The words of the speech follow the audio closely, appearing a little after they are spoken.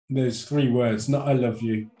Those three words, not I love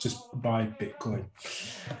you, just buy Bitcoin.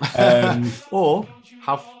 Or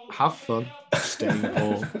have fun staying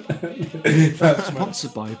poor. That's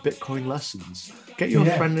Sponsored by Bitcoin Lessons. Get your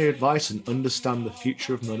friendly advice and understand the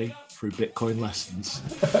future of money through Bitcoin Lessons.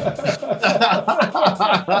 That's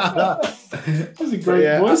a great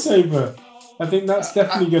voiceover. I think that's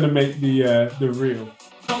definitely going to make the reel.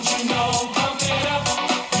 Don't you know, pump it up.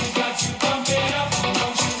 You got to pump it up.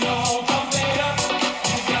 Don't you know, pump it up.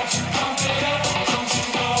 You got to pump it up. Don't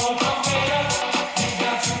you know, pump it up. You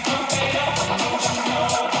got to pump it up. Don't you know,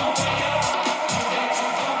 pump it up. You got to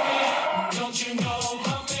pump it up. Don't you know,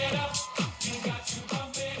 pump it up. You got to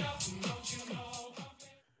pump it up. Don't you know, pump it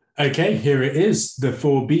up. Okay, here it is. The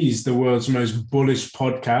 4Bs, the world's most bullish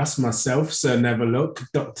podcast. Myself, Sir Never Look,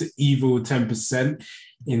 Dr. Evil 10%.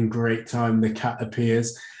 In great time, the cat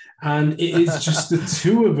appears. And it is just the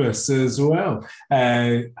two of us as well.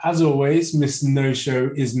 As always, Miss No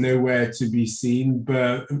Show is nowhere to be seen.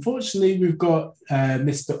 But unfortunately, we've got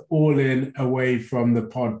Mr. All In away from the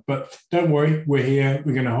pod. But don't worry, we're here.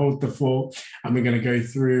 We're going to hold the fort. And we're going to go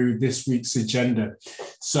through this week's agenda.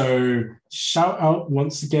 So shout out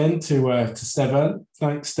once again to Stevan.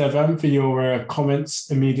 Thanks, Stevan, for your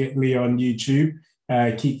comments immediately on YouTube.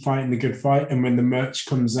 Keep fighting the good fight. And when the merch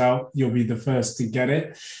comes out, you'll be the first to get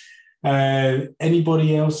it.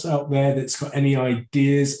 Anybody else out there that's got any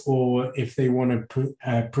ideas, or if they want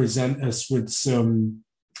to present us with some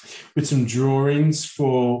drawings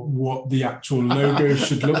for what the actual logo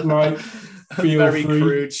should look like, feel very free.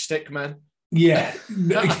 Crude stickmen. Yeah,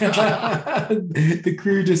 the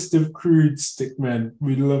crudest of crude stickmen.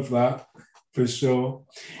 We love that for sure.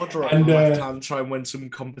 I'll draw it on my left hand, try and win some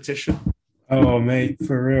competition. Oh, mate,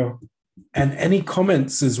 for real. And any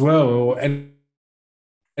comments as well, or any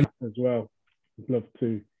as well. I'd love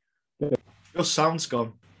to. Your sound's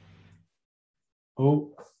gone.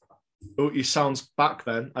 Oh, your sound's back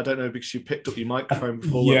then. I don't know, because you picked up your microphone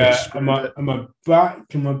before. Yeah, am I back?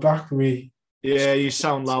 Am I back? Yeah, you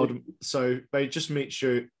sound loud. So they just missed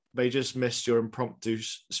your impromptu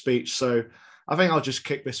speech. So I think I'll just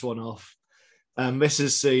kick this one off. This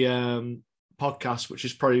is the podcast, which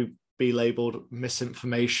is probably be labelled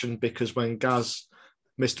misinformation, because when Gaz,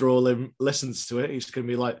 Mr. All-In, listens to it, he's going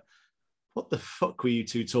to be like, what the fuck were you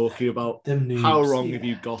two talking about? How wrong have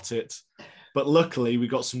you got it? But luckily, we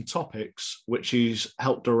got some topics which he's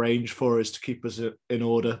helped arrange for us to keep us in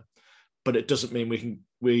order. But it doesn't mean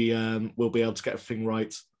we'll be able to get everything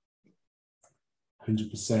right.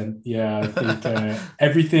 100%. Yeah, I think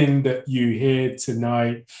everything that you hear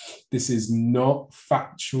tonight, this is not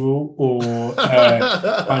factual or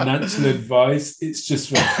financial advice. It's just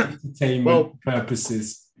for entertainment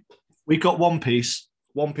purposes. We got one piece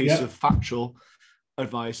of factual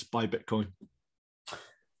advice by Bitcoin.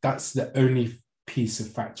 That's the only piece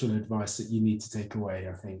of factual advice that you need to take away,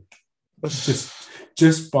 I think.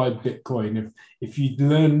 Just buy Bitcoin. If you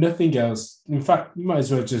learn nothing else, in fact, you might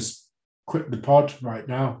as well just quit the pod right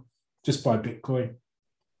now. Just buy Bitcoin.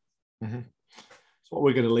 Mm-hmm. It's what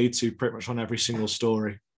we're going to lead to pretty much on every single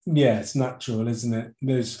story. Yeah, it's natural, isn't it?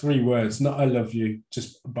 Those three words, not I love you,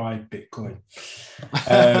 just buy Bitcoin.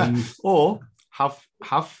 Or have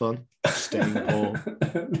fun staying poor.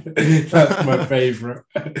 That's my favorite.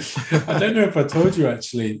 I don't know if I told you,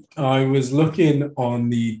 actually, I was looking on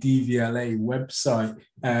the DVLA website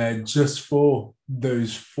just for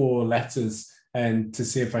those four letters and to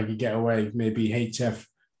see if I could get away, maybe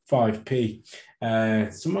HF5P.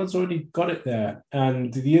 Someone's already got it there.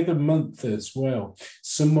 And the other month as well,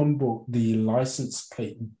 someone bought the license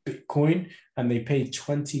plate Bitcoin and they paid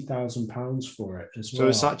 £20,000 for it as well. So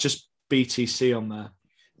is that just BTC on there?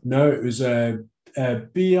 No, it was a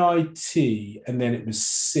BIT and then it was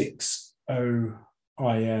 6OIN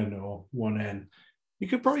or 1N. You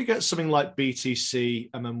could probably get something like BTC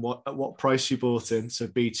and then at what price you bought in. So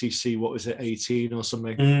BTC, what was it, 18 or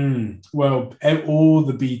something? Well, all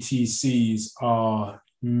the BTCs are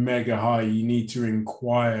mega high. You need to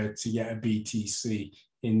inquire to get a BTC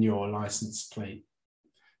in your license plate.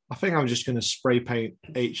 I think I'm just going to spray paint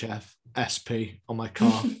HFSP on my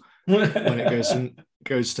car when it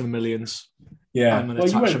goes to millions. Yeah. I'm going to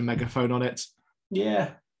attach a megaphone on it.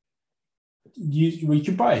 Yeah. You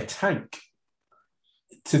can buy a tank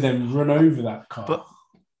to then run over that car.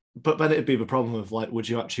 But then it'd be the problem of, like, would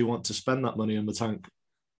you actually want to spend that money on the tank?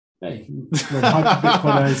 Hey, when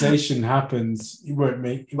hyper-Bitcoinization happens, it won't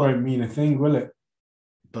mean a thing, will it?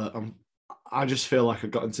 But I just feel like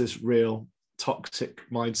I've got into this real toxic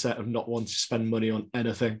mindset of not wanting to spend money on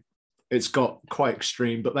anything. It's got quite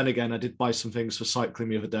extreme. But then again, I did buy some things for cycling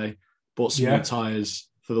the other day. Bought some new tyres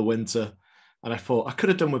for the winter. And I thought I could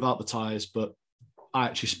have done without the tyres, but I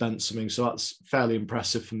actually spent something. So that's fairly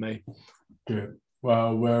impressive for me. Good.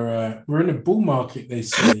 Well, we're in a bull market, they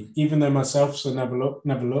say. Even though myself so never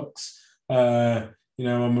looks.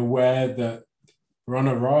 I'm aware that we're on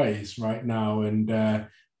a rise right now, and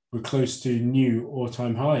we're close to new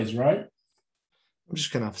all-time highs, right? I'm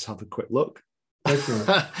just going to have a quick look. Go for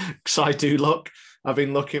it. Because I do look. I've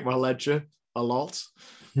been looking at my ledger a lot.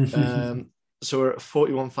 So we're at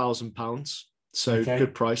 £41,000. So okay.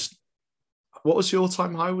 Good price. What was the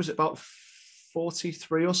all-time high? Was it about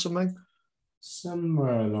 43 or something?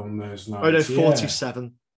 Somewhere along those lines. Oh, no,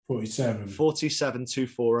 47. 47.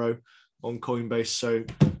 47,240 on Coinbase. So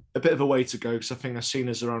a bit of a way to go, because I think I've seen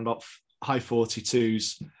us around about high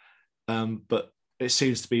 42s. But it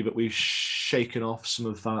seems to be that we've shaken off some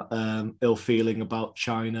of that ill feeling about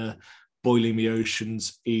China, boiling the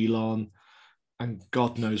oceans, Elon, and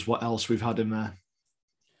God knows what else we've had in there.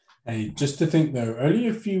 Hey, just to think though, only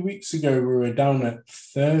a few weeks ago we were down at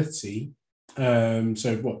 30.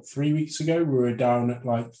 So what, 3 weeks ago we were down at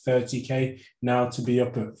like 30k. Now to be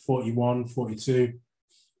up at 41, 42,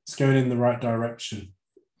 it's going in the right direction.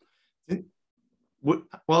 Well,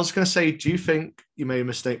 I was going to say, do you think you made a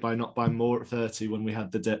mistake by not buying more at 30 when we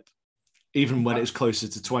had the dip, even when it was closer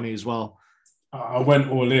to 20 as well? I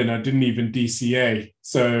went all in. I didn't even DCA.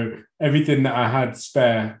 So everything that I had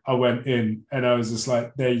spare, I went in, and I was just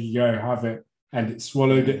like, there you go, have it. And it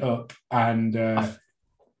swallowed it up. And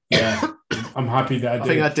yeah, I'm happy that I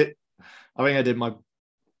did. I think I did my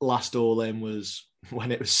last all in was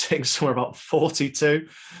when it was sitting somewhere about 42.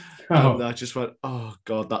 And I just went, oh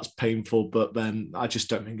God, that's painful. But then I just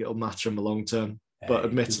don't think it'll matter in the long term. But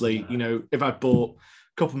admittedly, if I bought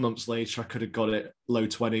a couple of months later, I could have got it low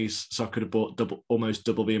 20s. So I could have bought almost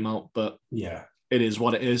double the amount. But yeah, it is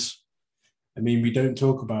what it is. I mean, we don't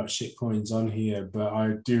talk about shit coins on here, but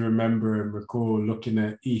I do remember and recall looking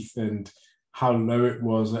at ETH and how low it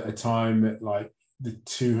was at a time at like the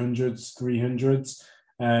 200s, 300s.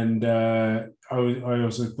 And I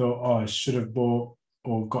also thought, I should have bought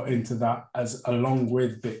or got into that as along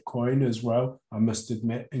with Bitcoin as well, I must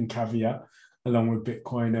admit, and caveat, along with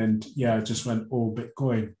Bitcoin. And yeah, I just went all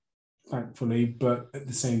Bitcoin, thankfully, but at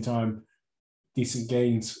the same time, decent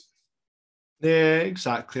gains. Yeah,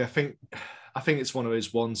 exactly. I think it's one of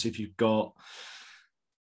those ones, if you've got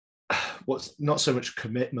what's not so much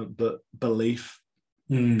commitment, but belief,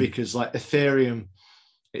 because like Ethereum,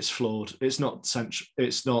 it's flawed. It's not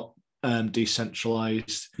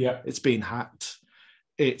decentralized. Yeah, it's been hacked.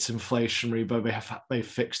 It's inflationary, but they've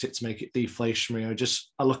fixed it to make it deflationary.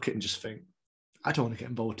 I look at it and just think, I don't want to get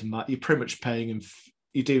involved in that. You're pretty much paying and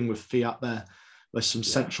you're dealing with fiat there. There's some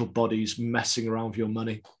central bodies messing around with your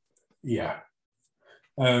money. Yeah.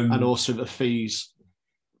 And also the fees.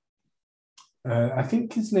 I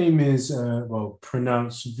think his name is,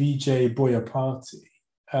 pronounced Vijay Boyapati,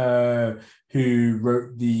 who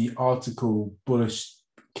wrote the article Bullish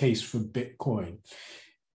Case for Bitcoin.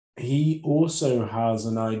 He also has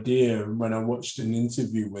an idea, when I watched an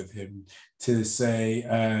interview with him, to say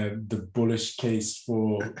the bullish case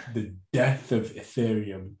for the death of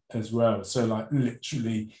Ethereum as well. So like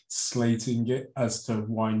literally slating it as to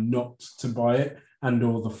why not to buy it and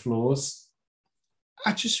all the flaws.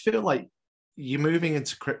 I just feel like you're moving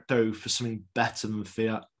into crypto for something better than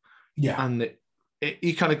fiat. Yeah. And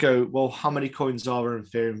you kind of go, well, how many coins are there in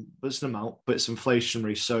Ethereum? There's an amount, but it's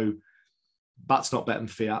inflationary. So that's not better than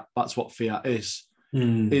fiat. That's what fiat is.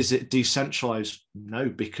 Is it decentralized? No,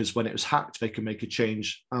 because when it was hacked, they could make a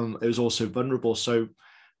change. It was also vulnerable. So,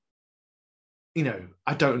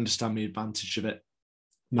 I don't understand the advantage of it.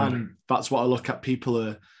 No. And that's what I look at. People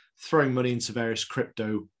are throwing money into various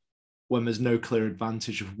crypto when there's no clear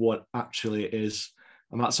advantage of what actually it is.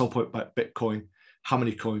 And that's the whole point about Bitcoin. How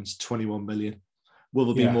many coins? 21 million. Will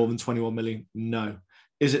there be more than 21 million? No.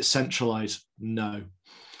 Is it centralized? No.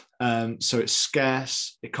 So it's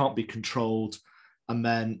scarce. It can't be controlled. And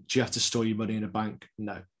then do you have to store your money in a bank?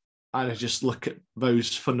 No. And I just look at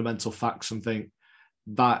those fundamental facts and think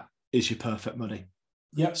that is your perfect money.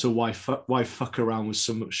 Yeah. So why fuck around with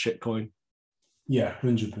some shitcoin? Yeah,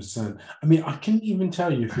 100%. I mean, I couldn't even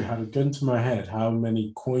tell you, if you had a gun to my head, how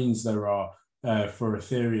many coins there are for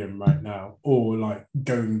Ethereum right now, or like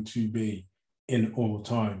going to be in all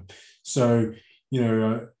time. So,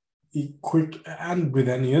 quick, and with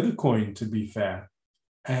any other coin, to be fair,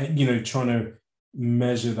 trying to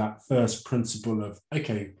measure that first principle of,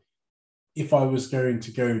 okay, if I was going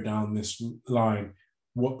to go down this line,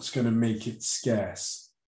 what's going to make it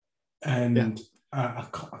scarce? And I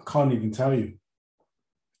can't even tell you.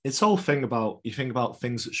 It's the whole thing about, you think about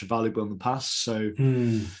things which are valuable in the past. So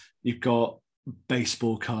you've got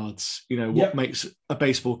baseball cards. What makes a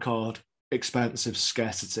baseball card expensive,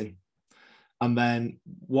 scarcity. And then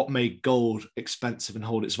what made gold expensive and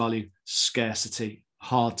hold its value? Scarcity,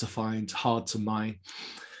 hard to find, hard to mine.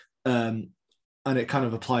 And it kind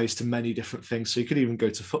of applies to many different things. So you could even go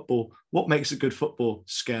to football. What makes a good football?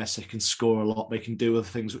 Scarce. They can score a lot. They can do other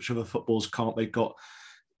things which other footballs can't. They've got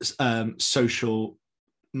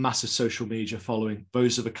massive social media following.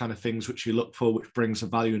 Those are the kind of things which you look for, which brings a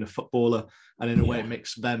value in a footballer. And in a way, it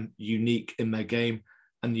makes them unique in their game.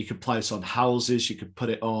 And you could apply this on houses. You could put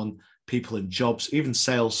it on people in jobs, even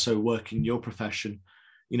sales. So working in your profession,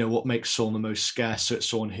 what makes someone the most scarce? So it's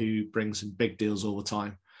someone who brings in big deals all the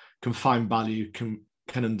time, can find value, can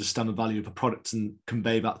understand the value of a product and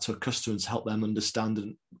convey that to a customer to help them understand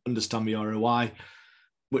the ROI,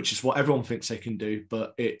 which is what everyone thinks they can do.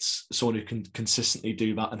 But it's someone who can consistently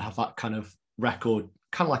do that and have that kind of record,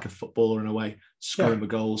 kind of like a footballer in a way, scoring the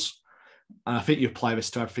goals. And I think you apply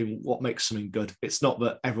this to everything. What makes something good? It's not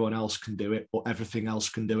that everyone else can do it or everything else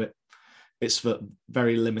can do it. It's that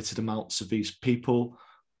very limited amounts of these people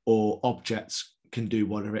or objects can do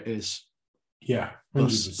whatever it is. Yeah, 100%.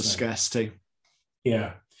 Plus the scarcity.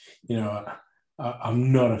 Yeah,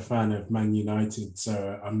 I'm not a fan of Man United,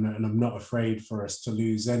 so I'm not afraid for us to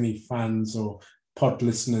lose any fans or pod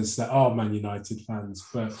listeners that are Man United fans.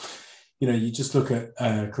 But you just look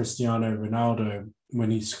at Cristiano Ronaldo when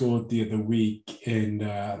he scored the other week in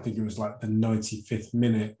I think it was like the 95th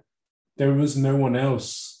minute. There was no one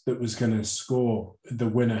else that was going to score the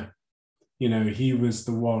winner. He was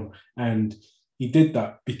the one, and he did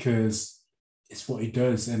that because it's what he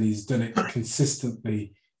does, and he's done it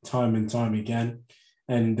consistently time and time again.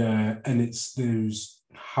 And it's those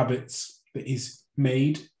habits that he's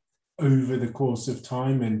made over the course of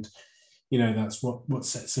time. And, that's what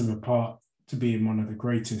sets him apart to being one of the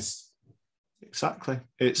greatest. Exactly.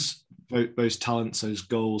 It's those talents, those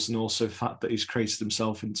goals, and also the fact that he's created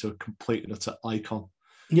himself into a complete and utter icon.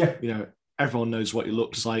 Yeah. Everyone knows what he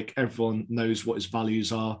looks like. Everyone knows what his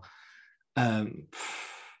values are.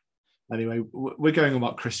 Anyway, we're going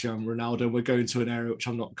about Cristiano Ronaldo. We're going to an area which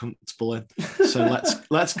I'm not comfortable in. So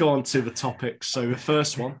let's go on to the topics. So the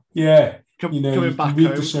first one, coming back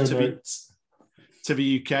home to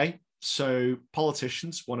the UK. So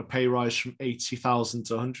politicians want a pay rise from 80,000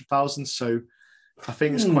 to 100,000. So I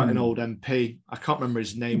think it's quite an old MP. I can't remember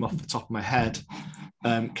his name off the top of my head.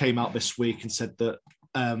 Came out this week and said that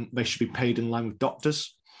they should be paid in line with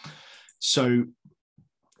doctors. So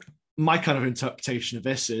my kind of interpretation of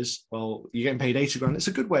this is, well, you're getting paid 80 grand. It's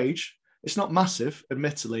a good wage. It's not massive,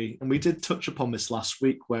 admittedly. And we did touch upon this last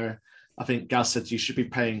week where I think Gaz said you should be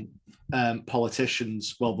paying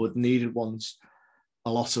politicians, well, the needed ones,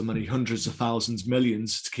 a lot of money, hundreds of thousands,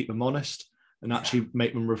 millions to keep them honest and actually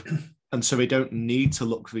make them. And so they don't need to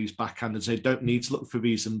look for these backhanders. They don't need to look for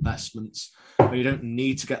these investments. They don't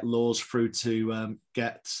need to get laws through to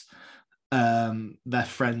get their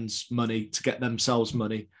friends money, to get themselves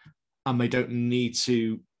money. And they don't need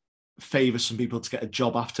to favour some people to get a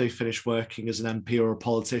job after they finish working as an MP or a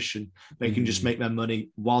politician. They can just make their money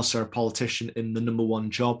whilst they're a politician in the number one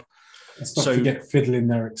job. Let's not forget fiddling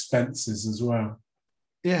their expenses as well.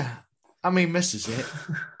 Yeah. I mean, this is it.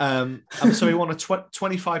 And so we want a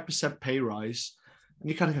 25% pay rise. And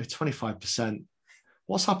you kind of go, 25%.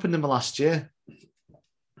 What's happened in the last year?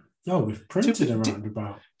 No, we've printed around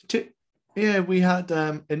about. Yeah, we had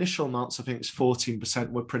initial amounts, I think it's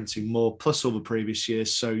 14%. We're printing more, plus all the previous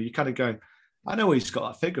years. So you're kind of going, I know where he's got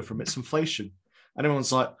that figure from. It's inflation. And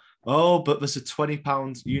everyone's like, oh, but there's a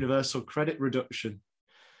 £20 universal credit reduction.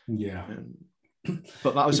 Yeah.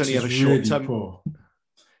 But that was only ever short term. Poor.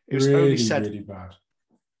 It was only said. Really bad.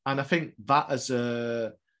 And I think that as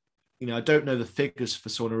a, I don't know the figures for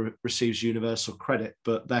someone who receives universal credit,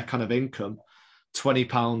 but their kind of income,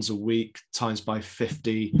 £20 a week times by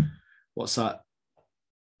 50, what's that?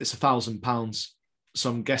 It's £1,000. So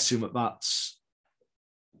I'm guessing that that's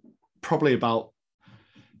probably about,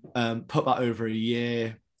 put that over a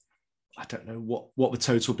year. I don't know what the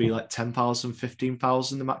total would be, like 10,000,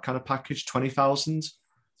 15,000 in that kind of package, 20,000.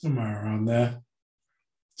 Somewhere around there.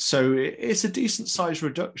 So it's a decent size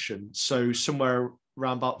reduction. So somewhere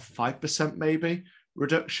around about 5% maybe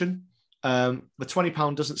reduction. The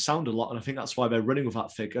 £20 doesn't sound a lot, and I think that's why they're running with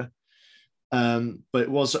that figure. But it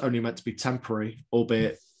was only meant to be temporary,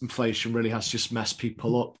 albeit inflation really has just messed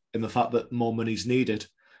people up in the fact that more money's needed.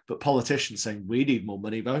 But politicians saying we need more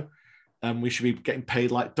money though, and we should be getting paid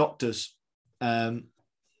like doctors. I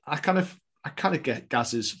kind of get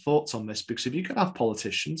Gaz's thoughts on this, because if you can have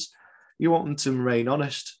politicians, you want them to remain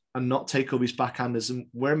honest and not take all these backhanders. And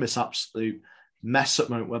we're in this absolute mess at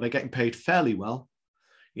the moment where they're getting paid fairly well,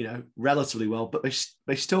 relatively well, but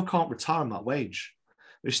they still can't retire on that wage.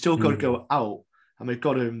 They've still got to go out and they've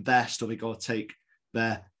got to invest, or they've got to take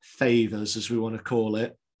their favours, as we want to call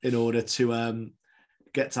it, in order to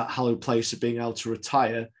get to that hallowed place of being able to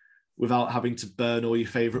retire without having to burn all your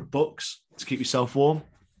favourite books to keep yourself warm.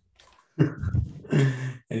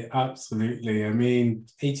 Absolutely. I mean,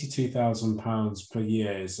 £82,000 per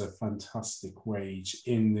year is a fantastic wage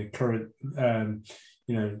in the current,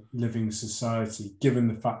 living society, given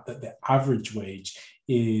the fact that the average wage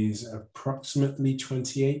is approximately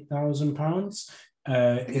 £28,000.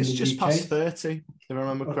 It's just past 30, if I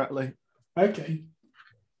remember correctly. Okay.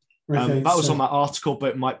 That was on my article,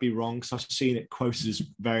 but it might be wrong because I've seen it quoted as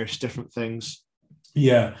various different things.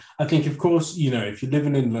 Yeah, I think, of course, if you're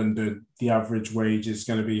living in London, the average wage is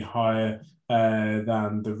going to be higher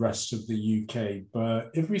than the rest of the UK.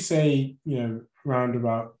 But if we say, round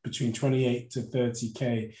about between 28 to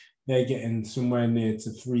 30K, they're getting somewhere near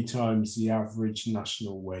to 3 times the average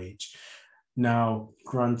national wage. Now,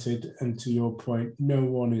 granted, and to your point, no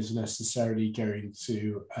one is necessarily going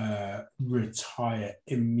to retire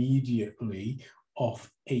immediately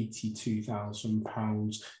off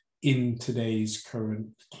 £82,000 in today's current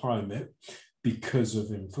climate because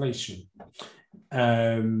of inflation.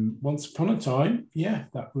 Once upon a time, you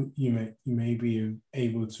may be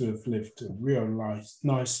able to have lived a real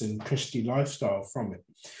nice and cushy lifestyle from it.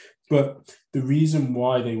 But the reason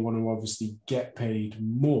why they want to obviously get paid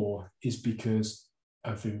more is because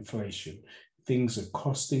of inflation. Things are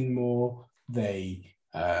costing more. They,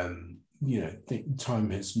 time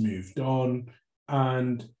has moved on,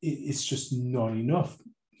 and it's just not enough.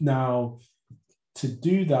 Now, to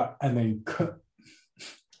do that and then cut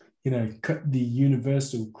the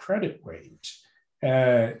universal credit wage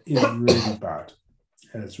is really bad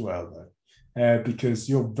as well, though, because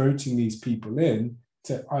you're voting these people in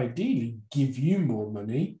to ideally give you more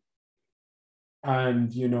money,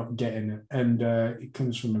 and you're not getting it. And it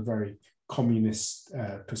comes from a very communist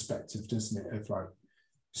perspective, doesn't it, of like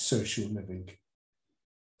social living?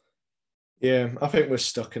 Yeah, I think we're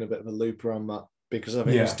stuck in a bit of a loop around that, because I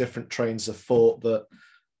think there's different trains of thought that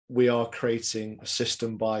we are creating a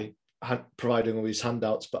system by providing all these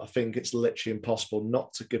handouts, but I think it's literally impossible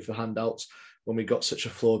not to give the handouts when we got such a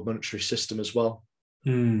flawed monetary system as well.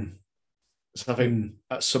 So I think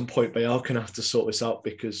at some point they are going to have to sort this out,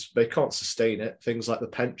 because they can't sustain it. Things like the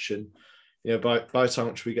pension, by the time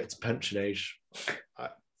which we get to pension age, I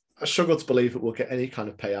struggle to believe that we'll get any kind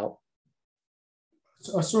of payout.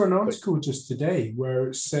 I saw an article just today where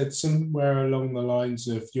it said somewhere along the lines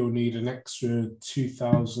of you'll need an extra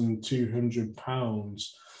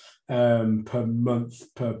 £2,200 per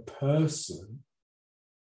month per person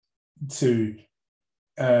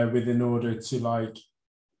in order to like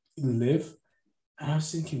live. And I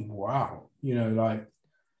was thinking, wow,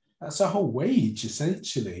 that's a whole wage,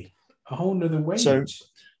 essentially, a whole nother wage. So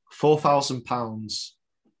 £4,000,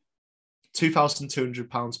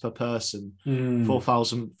 £2,200 per person,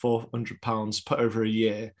 £4,400 put over a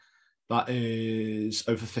year. That is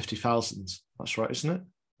over 50,000. That's right, isn't it?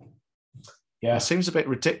 Yeah. It seems a bit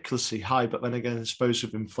ridiculously high, but then again, I suppose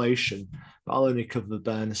with inflation, that'll only cover the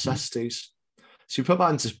bare necessities. So you put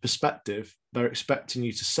that into perspective, they're expecting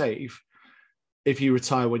you to save. If you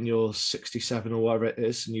retire when you're 67 or whatever it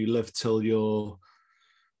is, and you live till you're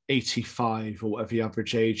 85 or whatever the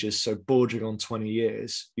average age is, so bordering on 20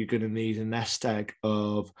 years, you're going to need a nest egg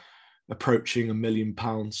of approaching £1 million.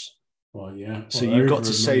 Well, yeah. So you've got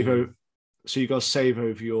to save over. So you've got to save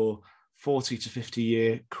over your 40 to 50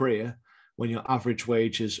 year career when your average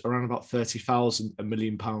wage is around about 30,000, £1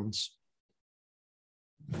 million.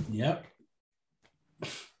 Yep.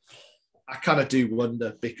 I kind of do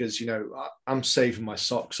wonder, because I'm saving my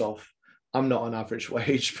socks off. I'm not on average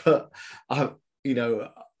wage, but I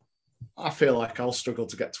feel like I'll struggle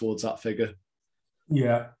to get towards that figure.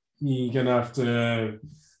 Yeah, you're going to have to,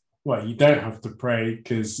 well, you don't have to pray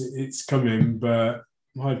because it's coming, but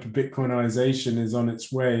hyper-Bitcoinization is on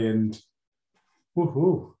its way, and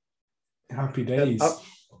woohoo, happy days.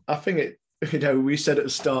 I think it, we said at the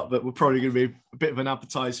start that we're probably going to be a bit of an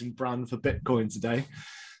advertising brand for Bitcoin today,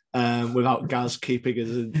 without Gaz keeping us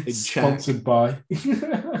in check. Sponsored by.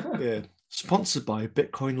 Yeah. Sponsored by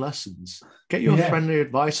Bitcoin Lessons. Get your friendly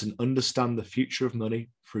advice and understand the future of money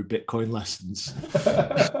through Bitcoin Lessons.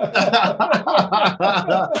 That's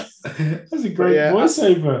a great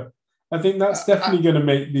voiceover. I think that's definitely going to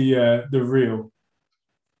make the reel.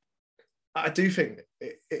 I do think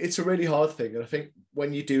it's a really hard thing. And I think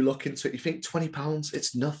when you do look into it, you think £20,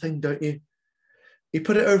 it's nothing, don't you? You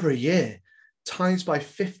put it over a year, times by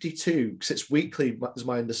 52, because it's weekly, is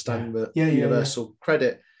my understanding, the universal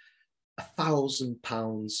credit.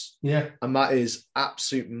 £1,000. Yeah. And that is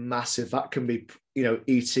absolute massive. That can be,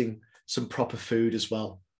 eating some proper food as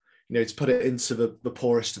well, to put it into the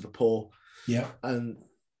poorest of the poor. Yeah.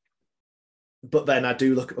 But then I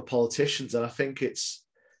do look at the politicians, and I think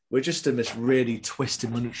we're just in this really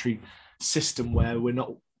twisted monetary system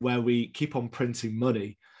where we keep on printing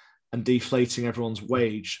money and deflating everyone's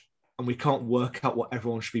wage, and we can't work out what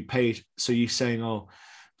everyone should be paid. So you're saying, oh,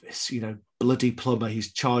 this, bloody plumber,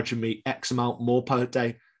 he's charging me X amount more per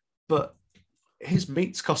day, but his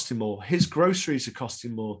meat's costing more, his groceries are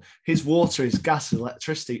costing more, his water, his gas,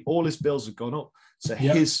 electricity, all his bills have gone up. So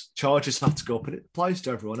his charges have to go up, and it applies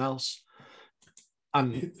to everyone else.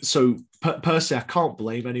 And so personally, I can't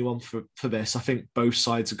blame anyone for this. I think both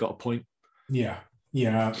sides have got a point. Yeah,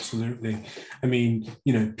 absolutely. I mean,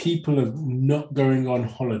 people are not going on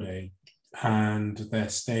holiday and they're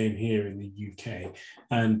staying here in the UK.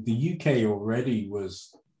 And the UK already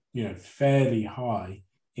was, fairly high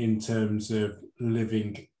in terms of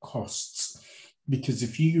living costs. Because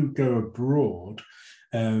if you go abroad,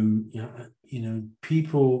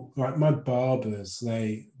 people like my barbers,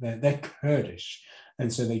 they're Kurdish. And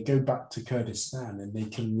so they go back to Kurdistan and they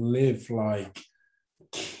can live like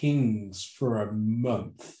kings for a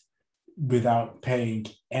month without paying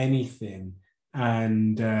anything.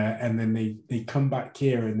 And then they come back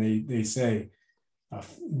here and they say,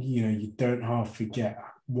 you don't half forget,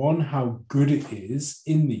 one, how good it is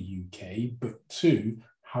in the UK, but two,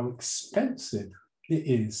 how expensive it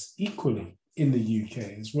is equally in the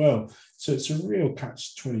UK as well. So it's a real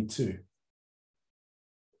catch-22.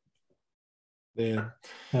 Yeah,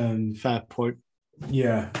 fair point.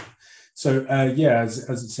 Yeah. So, as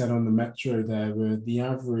it said on the Metro there, the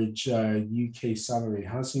average UK salary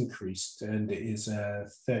has increased and it is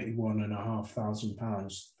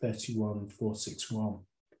 £31,500, 31,461.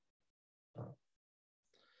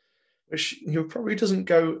 Which probably doesn't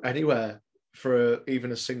go anywhere for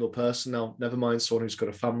even a single person now, never mind someone who's got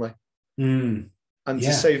a family. And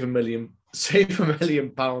to save £1 million,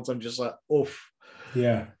 I'm just like, oof.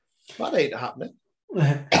 Yeah. That ain't happening.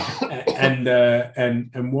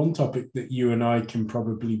 and one topic that you and I can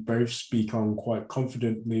probably both speak on quite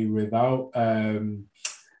confidently without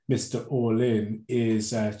Mr. All-In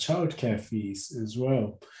is childcare fees as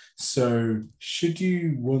well. So should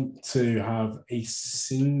you want to have a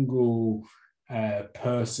single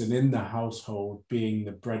person in the household being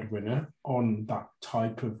the breadwinner on that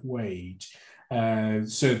type of wage,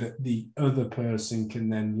 so that the other person can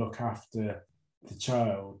then look after the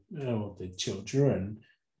child or the children,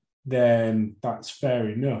 then that's fair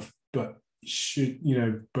enough. But should,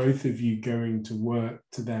 both of you going to work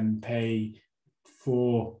to then pay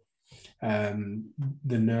for the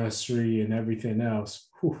nursery and everything else,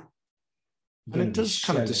 and it does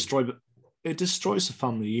kind of destroys the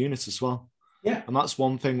family unit as well. Yeah. And that's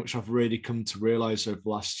one thing which I've really come to realize over the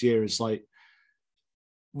last year is like,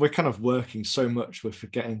 we're kind of working so much, we're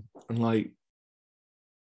forgetting. And like,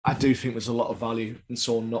 I do think there's a lot of value in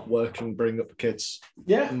someone not working, bringing up the kids.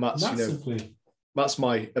 Yeah, and that's, massively. That's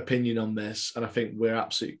my opinion on this. And I think we're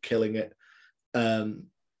absolutely killing it. And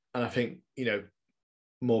I think,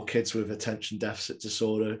 more kids with attention deficit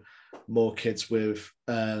disorder, more kids with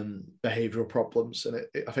behavioral problems. And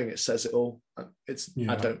I think it says it all.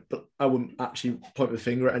 I wouldn't actually point the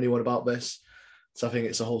finger at anyone about this. So I think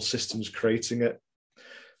it's a whole system's creating it.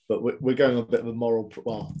 But we're going on a bit of a moral,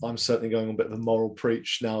 I'm certainly going on a bit of a moral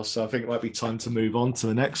preach now. So I think it might be time to move on to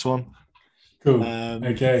the next one. Cool.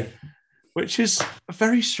 Okay. Which is a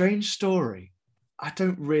very strange story. I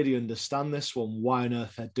don't really understand this one, why on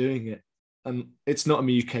earth they're doing it. And it's not in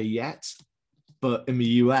the UK yet, but in the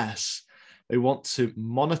US, they want to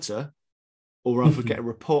monitor or rather get a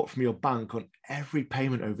report from your bank on every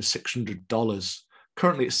payment over $600.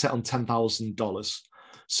 Currently, it's set on $10,000.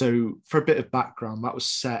 So for a bit of background, that was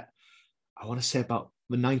set, I want to say about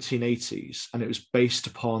the 1980s, and it was based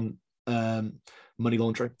upon money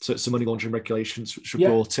laundering. So it's the money laundering regulations which were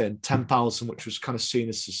brought in, 10,000, which was kind of seen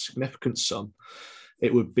as a significant sum.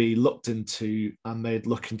 It would be looked into, and they'd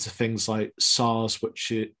look into things like SARS,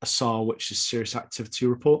 which is Serious Activity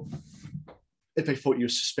Report. If they thought you were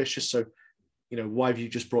suspicious, so why have you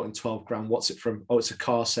just brought in 12 grand? What's it from? Oh, it's a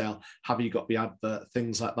car sale. Have you got the advert?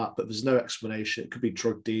 Things like that. But there's no explanation. It could be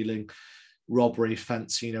drug dealing, robbery,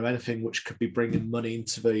 fencing, anything which could be bringing money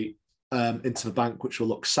into the bank, which will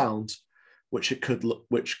look sound, which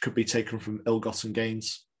could be taken from ill-gotten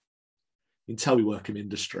gains. You can tell we work in the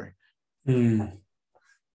industry.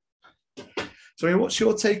 So, what's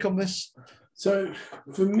your take on this? So,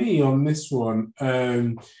 for me on this one,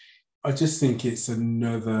 I just think it's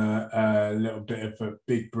another little bit of a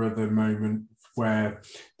Big Brother moment where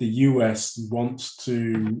the US wants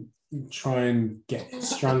to try and get a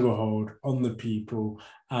stranglehold on the people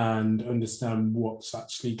and understand what's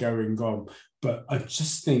actually going on. But I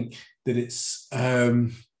just think that it's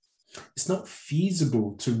not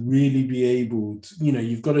feasible to really be able to,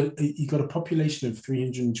 you've got a population of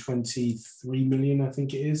 323 million, I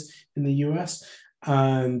think it is, in the US,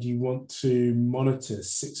 and you want to monitor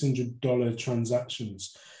 $600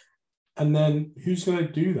 transactions. And then who's going to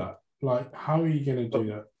do that? Like, how are you going to do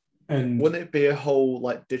that? And wouldn't it be a whole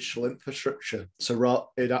like digital infrastructure? So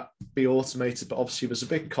it'd be automated, but obviously there's a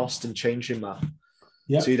big cost in changing that.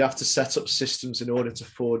 Yeah. So you'd have to set up systems in order to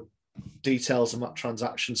forward details on that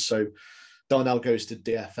transaction. So Darnell goes to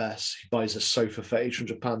DFS, he buys a sofa for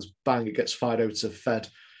 £800, bang, it gets fired over to Fed.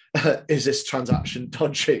 Is this transaction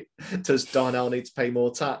dodgy? Does Darnell need to pay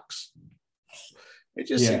more tax? It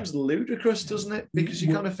just seems ludicrous, doesn't it? Because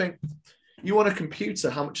you kind of think, you want a computer,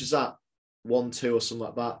 how much is that? 1, 2 or something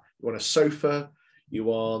like that. You want a sofa, you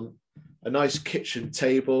want a nice kitchen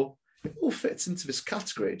table. It all fits into this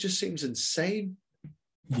category. It just seems insane.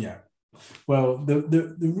 Yeah. Well,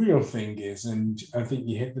 the real thing is, and I think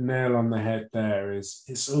you hit the nail on the head there, is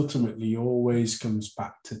it's ultimately always comes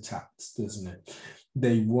back to tax, doesn't it?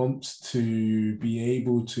 They want to be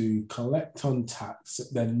able to collect on tax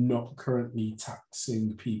that they're not currently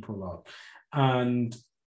taxing people on. And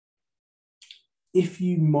if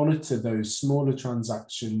you monitor those smaller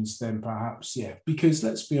transactions, then perhaps, because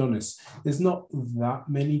let's be honest, there's not that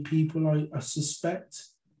many people, I suspect,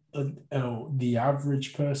 the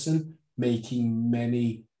average person making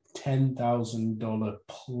many $10,000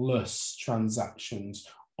 plus transactions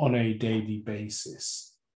on a daily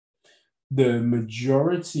basis. The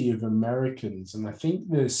majority of Americans, and I think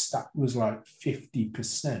the stat was like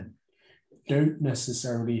 50%, don't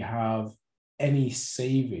necessarily have any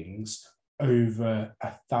savings over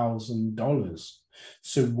 $1,000.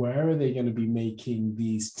 So where are they going to be making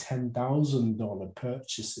these $10,000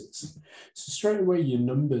 purchases? So straight away, your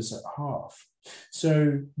number's at half.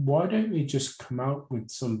 So why don't they just come out with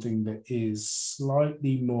something that is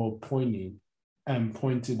slightly more poignant and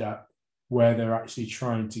pointed at where they're actually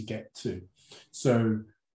trying to get to? So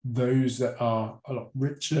those that are a lot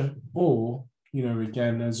richer, or,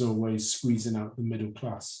 again, as always, squeezing out the middle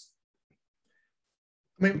class.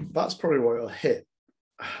 I mean, that's probably what it'll hit.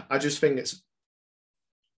 I just think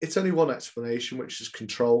it's only one explanation, which is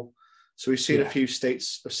control. So we've seen a few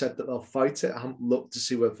states have said that they'll fight it. I haven't looked to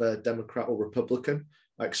see whether they're Democrat or Republican.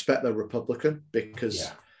 I expect they're Republican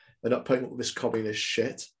because they're not putting up with this communist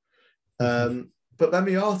shit. But then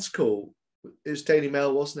the article, it was Daily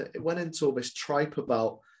Mail, wasn't it? It went into all this tripe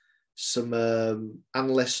about some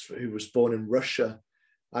analyst who was born in Russia.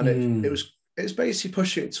 And it was basically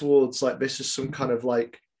pushing it towards like this is some kind of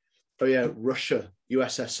like, oh yeah, Russia,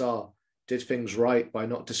 USSR did things right by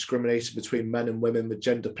not discriminating between men and women, the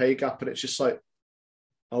gender pay gap. And it's just like,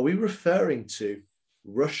 are we referring to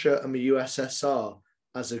Russia and the USSR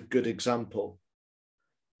as a good example?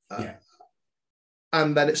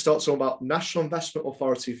 And then it starts talking about National Investment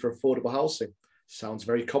Authority for Affordable Housing. Sounds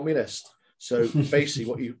very communist. So basically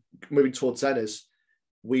what you're moving towards then is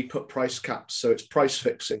we put price caps. So it's price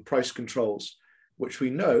fixing, price controls, which we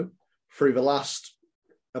know through the last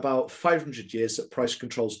about 500 years that price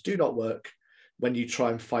controls do not work when you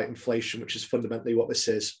try and fight inflation, which is fundamentally what this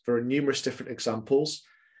is. There are numerous different examples.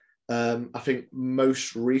 I think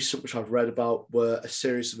most recent, which I've read about, were a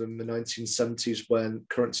series of them in the 1970s when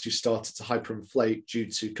currency started to hyperinflate due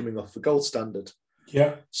to coming off the gold standard.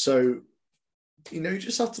 Yeah. So, you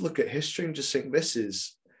just have to look at history and just think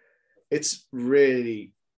it's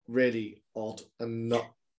really, really odd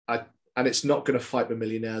and it's not going to fight the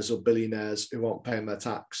millionaires or billionaires who aren't paying their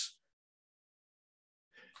tax.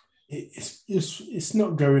 It's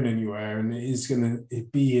not going anywhere, and it is going to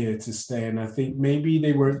be here to stay. And I think maybe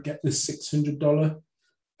they won't get the $600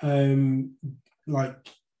 like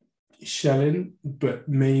shelling, but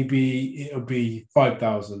maybe it'll be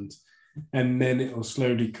 5,000, and then it'll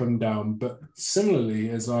slowly come down. But similarly,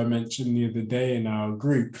 as I mentioned the other day in our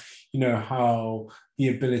group, how the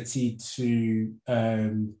ability to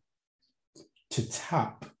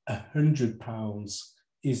tap £100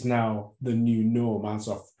 is now the new norm as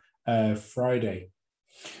of Friday.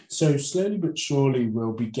 So slowly but surely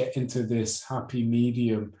we'll be getting to this happy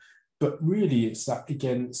medium. But really it's that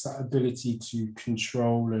ability to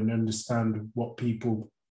control and understand what people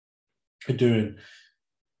are doing.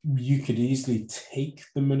 You could easily take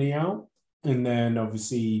the money out and then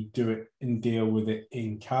obviously do it and deal with it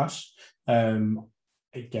in cash.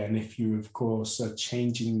 Again, if you, of course, are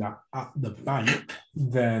changing that at the bank,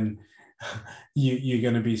 then you're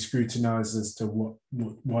going to be scrutinized as to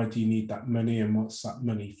why do you need that money and what's that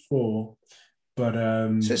money for. But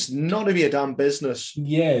so it's none of your damn business.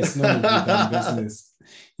 Yeah, it's none of your damn business.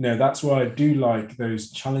 That's why I do like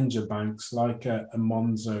those challenger banks like a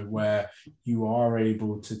Monzo, where you are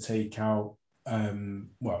able to take out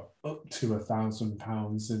up to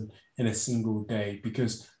 £1,000 in a single day,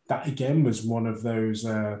 because that again was one of those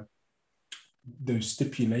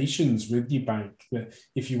stipulations with your bank, that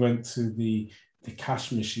if you went to the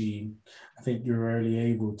cash machine, I think you're only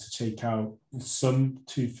able to take out some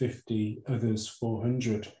 250, others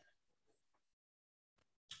 400.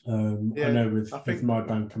 I know with my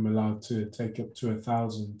bank, I'm allowed to take up to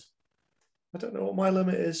 1,000. I don't know what my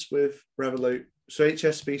limit is with Revolut. So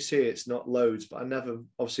HSBC, it's not loads, but I never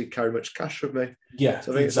obviously carry much cash with me. Yeah,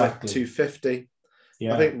 so I think exactly. It's like 250.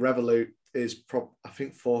 Yeah, I think Revolut is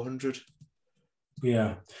 400.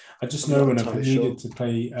 Yeah, I just know when I needed to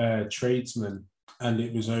pay tradesmen, and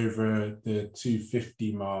it was over the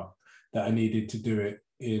 250 mark, that I needed to do it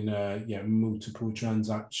in multiple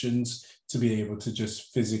transactions to be able to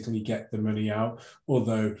just physically get the money out.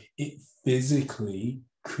 Although it physically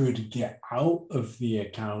could get out of the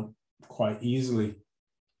account quite easily.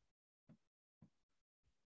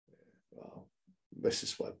 Well, this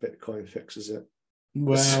is what Bitcoin fixes it.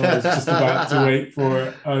 Well, I was just about to wait for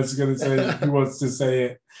it. I was going to say, who wants to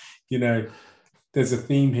say it? There's a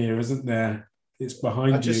theme here, isn't there? It's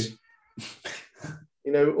behind you.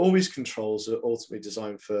 All these controls are ultimately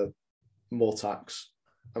designed for more tax.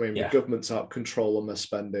 I mean, the government's out of control on their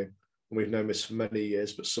spending, and we've known this for many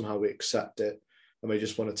years, but somehow we accept it, and they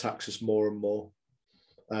just want to tax us more and more,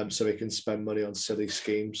 so they can spend money on silly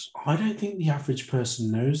schemes. I don't think the average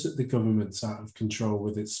person knows that the government's out of control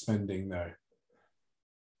with its spending, though.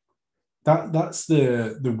 That's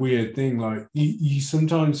the weird thing. Like you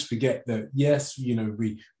sometimes forget that, yes,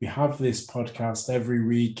 we have this podcast every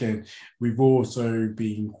week, and we've also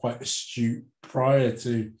been quite astute prior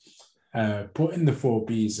to putting the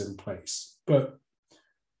 4Bs in place. But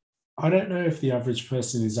I don't know if the average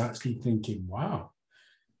person is actually thinking, wow,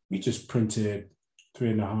 we just printed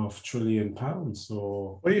 £3.5 trillion,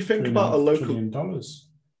 or what do you think about $1 trillion?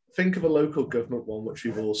 Think of a local government one, which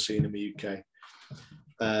we've all seen in the UK.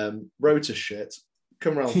 Roads are shit.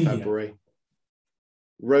 Come around February.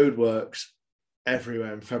 Roadworks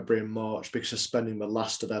everywhere in February and March because they're spending the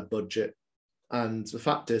last of their budget. And the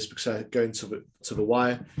fact is, because they're going to the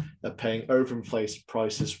wire, they're paying overinflated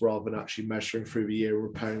prices rather than actually measuring through the year and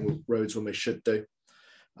repairing roads when they should do.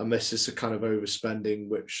 And this is the kind of overspending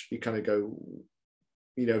which you kind of go,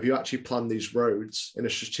 if you actually plan these roads in a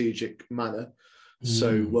strategic manner,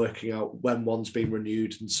 so working out when one's been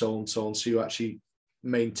renewed and so on, so you actually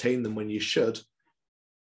maintain them when you should,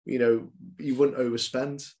 you wouldn't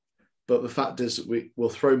overspend. But the fact is that we'll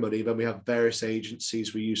throw money, then we have various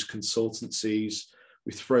agencies, we use consultancies,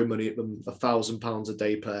 we throw money at them, £1,000 a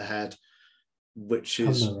day per head, which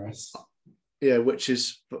is the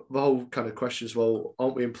whole kind of question is, well,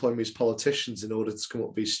 aren't we employing these politicians in order to come up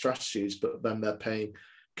with these strategies, but then they're paying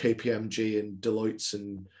KPMG and Deloitte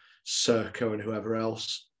and Serco and whoever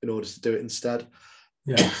else in order to do it instead?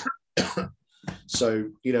 Yeah. So,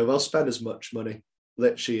 they'll spend as much money.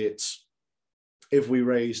 Literally, it's, if we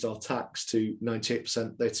raised our tax to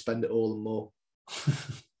 98%, they'd spend it all and more.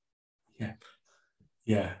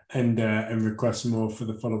 Yeah. And request more for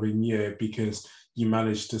the following year because you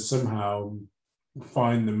managed to somehow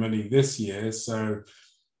find the money this year. So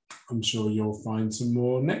I'm sure you'll find some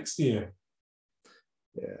more next year.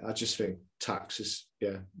 Yeah, I just think tax is,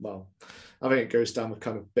 I think it goes down with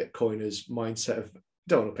kind of Bitcoiners' mindset of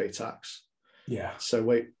don't want to pay tax. Yeah. So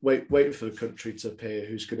wait for the country to appear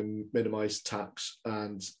who's going to minimise tax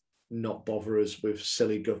and not bother us with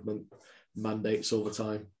silly government mandates all the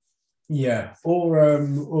time. Yeah,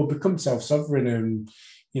 or become self-sovereign and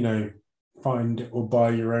find or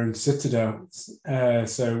buy your own citadel.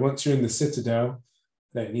 So once you're in the citadel,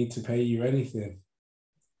 they don't need to pay you anything.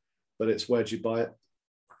 But it's where do you buy it?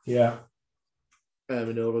 Yeah.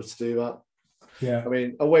 In order to do that. Yeah. I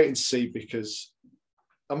mean, I'll wait and see because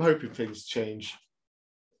I'm hoping things change.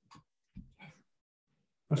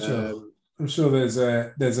 I'm sure there's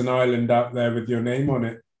an island out there with your name on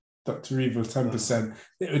it, Dr. Evil 10%.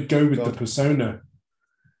 It would go with the persona.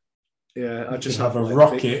 Yeah, I just have a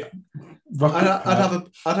rocket. I'd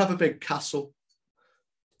have a big castle.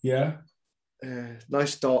 Yeah.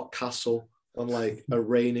 Nice dark castle on like a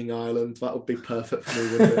raining island. That would be perfect for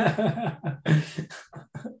me, wouldn't it?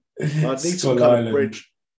 I'd need some kind of bridge.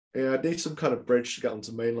 Yeah, I'd need some kind of bridge to get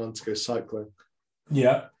onto mainland to go cycling.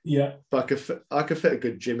 Yeah. But I could fit a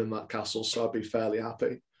good gym in that castle, so I'd be fairly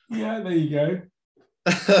happy. Yeah, there you go.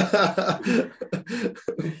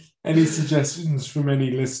 Any suggestions from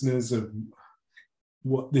any listeners of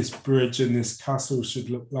what this bridge and this castle should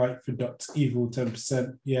look like for Dr. Evil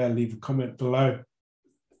 10%? Yeah, leave a comment below.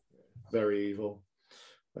 Very evil.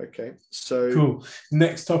 Okay, so cool.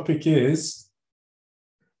 Next topic is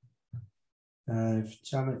if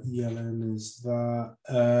Janet Yellen is that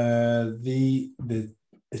the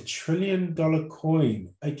 $1 trillion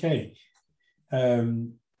coin. Okay,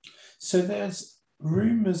 so there's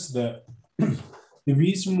rumors that the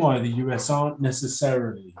reason why the US aren't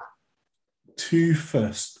necessarily too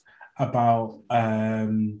fussed about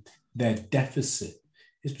their deficit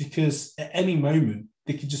is because at any moment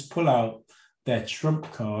they could just pull out their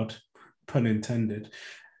trump card, pun intended,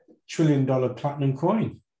 $1 trillion platinum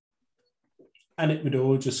coin, and it would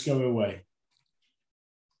all just go away.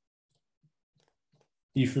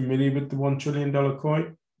 Are you familiar with the $1 trillion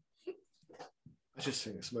coin? I just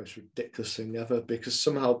think it's the most ridiculous thing ever, because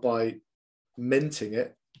somehow by minting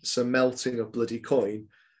it, so melting a bloody coin,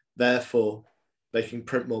 therefore they can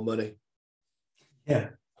print more money. Yeah.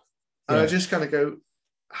 And I just kind of go,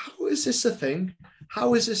 how is this a thing?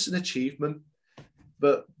 How is this an achievement?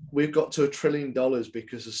 But we've got to $1 trillion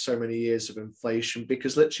because of so many years of inflation,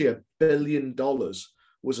 because literally $1 billion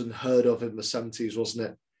was unheard of in the 70s, wasn't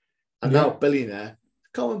it? And now billionaire,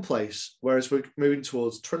 commonplace, whereas we're moving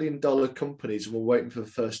towards $1 trillion companies and we're waiting for the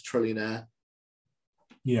first trillionaire.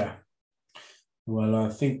 Yeah. Well, I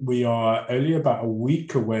think we are only about a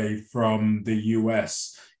week away from the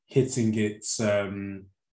US hitting its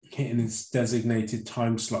designated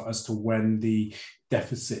time slot as to when the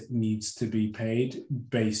deficit needs to be paid,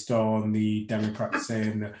 based on the Democrats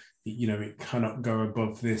saying that, you know, it cannot go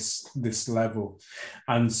above this level.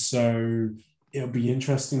 And so it'll be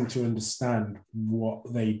interesting to understand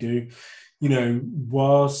what they do. You know,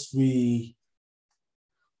 whilst we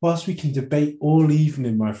can debate all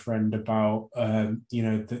evening, my friend, about you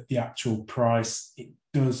know, the actual price, it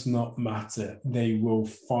does not matter. They will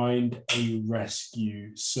find a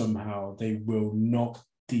rescue somehow. They will not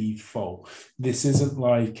default. This isn't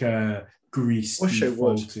like Greece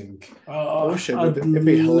defaulting. I wish it would. It'd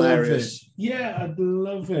be hilarious. Yeah, I'd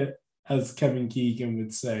love it, as Kevin Keegan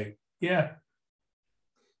would say. Yeah.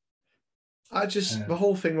 The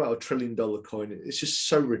whole thing about $1 trillion coin, it's just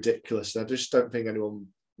so ridiculous. And I just don't think anyone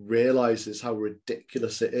realizes how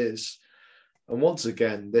ridiculous it is. And once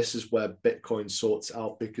again, this is where Bitcoin sorts it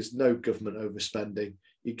out, because no government overspending.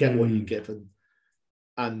 You get what you're given.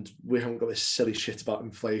 And we haven't got this silly shit about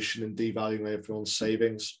inflation and devaluing everyone's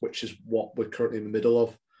savings, which is what we're currently in the middle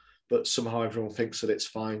of. But somehow everyone thinks that it's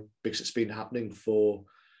fine because it's been happening for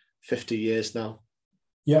 50 years now.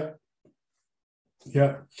 Yeah.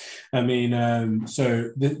 Yeah. I mean,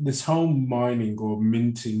 so this whole mining or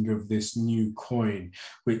minting of this new coin,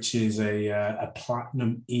 which is a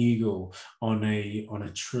platinum eagle on a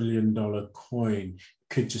 $1 trillion coin,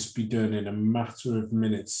 could just be done in a matter of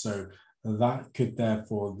minutes. So that could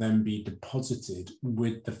therefore then be deposited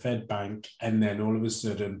with the Fed Bank, and then all of a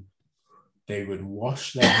sudden they would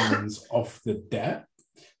wash their hands off the debt.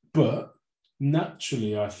 But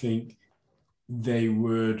naturally, I think they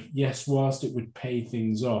would, yes, whilst it would pay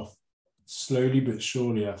things off, slowly but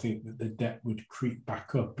surely, I think that the debt would creep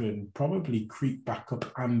back up, and probably creep back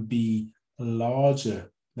up and be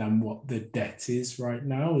larger than what the debt is right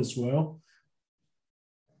now as well.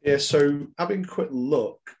 Yeah, so having a quick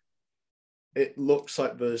look, it looks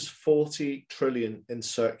like there's 40 trillion in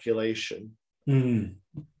circulation. And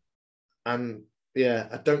yeah,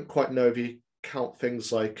 I don't quite know if you count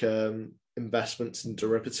things like investments and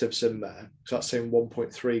derivatives in there. So that's saying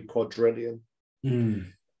 1.3 quadrillion.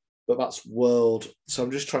 But that's world. So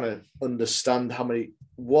I'm just trying to understand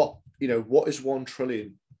what is 1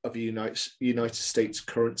 trillion of the United States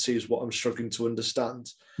currency is what I'm struggling to understand.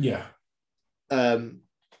 Yeah.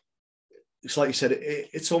 It's like you said,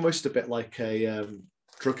 it's almost a bit like a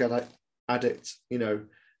drug addict. You know,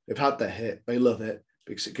 they've had their hit, they love it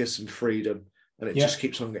because it gives them freedom, and it just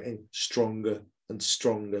keeps on getting stronger and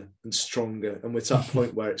stronger and stronger. And we're to that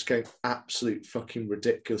point where it's getting absolute fucking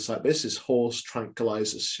ridiculous. Like, this is horse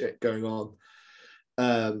tranquilizer shit going on.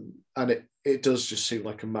 And it does just seem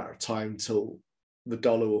like a matter of time till the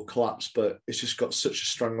dollar will collapse, but it's just got such a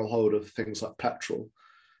stranglehold of things like petrol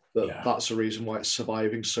that that's the reason why it's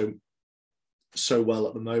surviving so well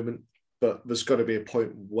at the moment. But there's got to be a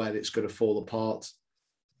point when it's going to fall apart.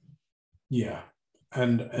 Yeah.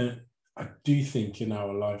 And I do think in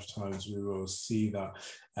our lifetimes we will see that,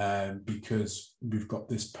 because we've got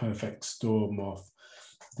this perfect storm of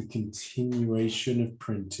the continuation of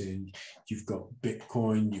printing. You've got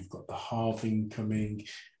Bitcoin, you've got the halving coming,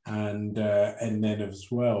 and then as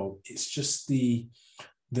well, it's just the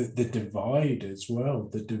the divide as well,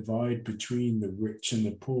 the divide between the rich and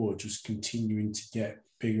the poor just continuing to get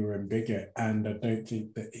bigger and bigger. And I don't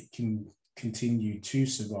think that it can continue to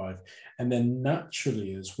survive. And then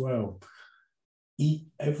naturally as well,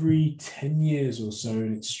 every 10 years or so,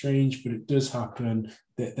 and it's strange, but it does happen,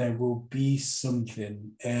 that there will be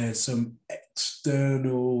something, some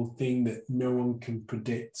external thing that no one can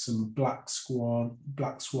predict, some black swan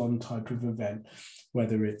type of event,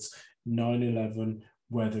 whether it's 9/11,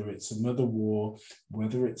 whether it's another war,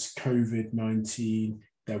 whether it's COVID-19,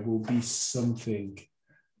 there will be something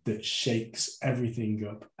that shakes everything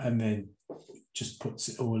up and then just puts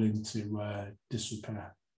it all into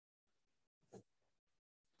disrepair.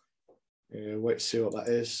 Yeah, wait to see what that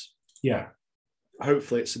is. Yeah.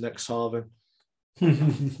 Hopefully it's the next halving. I'd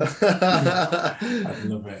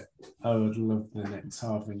love it. I would love the next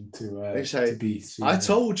halving to be sooner. I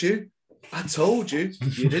told you.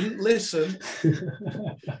 You didn't listen.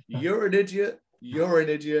 You're an idiot. You're an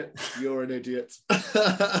idiot. You're an idiot.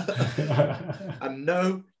 And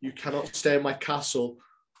no, you cannot stay in my castle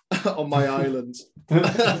on my island.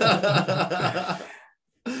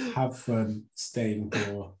 Have fun staying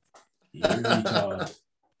poor. You retard.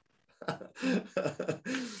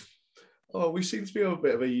 Oh, we seem to be on a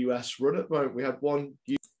bit of a US run at the moment. We had one.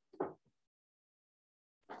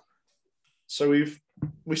 So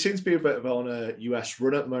we seem to be a bit of on a US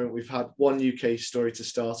run at the moment. We've had one UK story to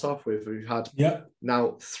start off with. We've had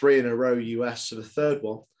now 3 in a row US. So the third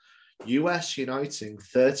one, US uniting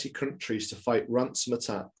 30 countries to fight ransom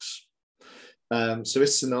attacks. So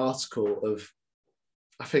it's an article of,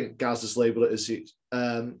 I think Gaz has labelled it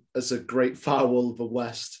as a great firewall of the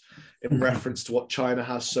West in reference to what China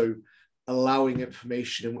has. So allowing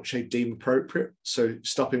information in which they deem appropriate. So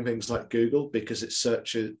stopping things like Google because it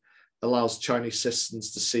allows Chinese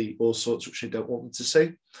citizens to see all sorts which they don't want them to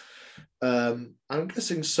see. I'm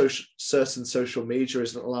guessing certain social media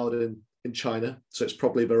isn't allowed in China, so it's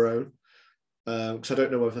probably their own. Because I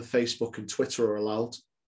don't know whether Facebook and Twitter are allowed.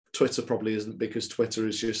 Twitter probably isn't, because Twitter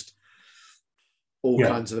is just all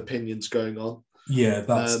kinds of opinions going on. Yeah,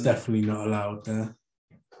 that's definitely not allowed there.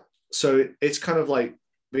 So it's kind of like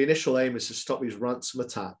the initial aim is to stop these ransom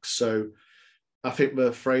attacks. So I think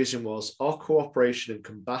the phrasing was our cooperation in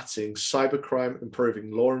combating cybercrime,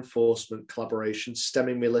 improving law enforcement collaboration,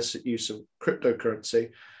 stemming the illicit use of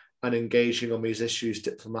cryptocurrency, and engaging on these issues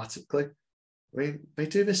diplomatically. I mean, they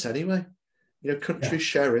do this anyway. You know, countries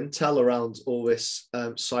share intel around all this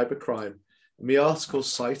cybercrime. And the article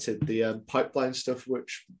cited the pipeline stuff,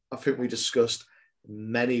 which I think we discussed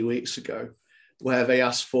many weeks ago, where they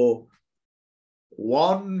asked for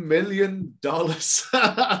 $1 million.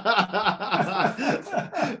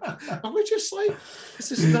 And we're just like,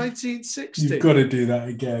 this is 1960. You've got to do that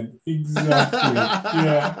again. Exactly.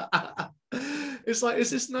 Yeah. It's like,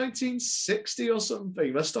 is this 1960 or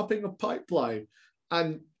something? They're stopping a pipeline.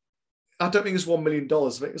 And I don't think it's $1 million. I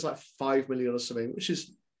think it's like 5 million or something, which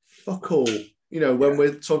is fuck all. You know, when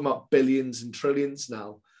we're talking about billions and trillions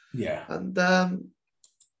now. Yeah. And,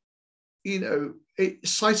 you know, it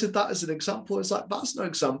cited that as an example. It's like, that's no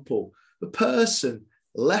example. The person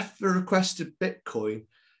left the requested Bitcoin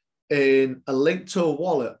in a link to a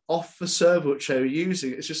wallet off the server which they were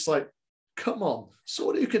using. It's just like, come on,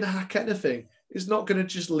 someone who can hack anything is not going to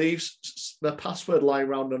just leave their password lying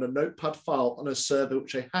around on a notepad file on a server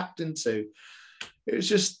which they hacked into. It was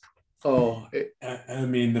just, I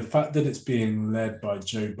mean, the fact that it's being led by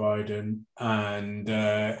Joe Biden and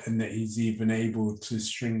that he's even able to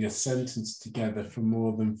string a sentence together for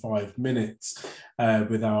more than 5 minutes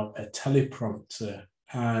without a teleprompter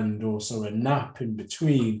and also a nap in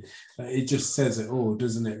between, it just says it all,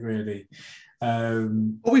 doesn't it, really? Are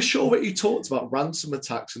we sure that you talked about ransom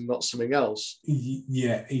attacks and not something else?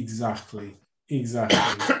 Yeah, exactly.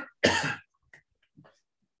 Yeah.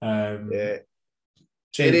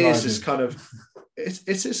 It is this kind of, it's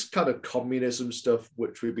this kind of communism stuff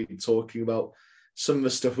which we've been talking about. Some of the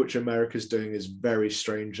stuff which America's doing is very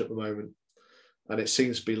strange at the moment, and it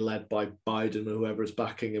seems to be led by Biden or whoever is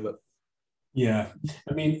backing him. Yeah,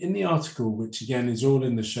 I mean, in the article, which again is all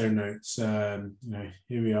in the show notes, you know,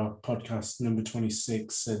 here we are, podcast number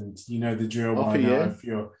 26, and you know the drill by now. If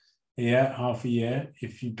you're, half a year.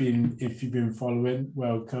 If you've been following,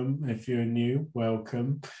 welcome. If you're new,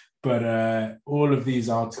 welcome. But all of these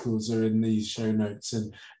articles are in these show notes,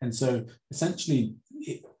 and so essentially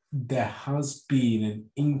there has been an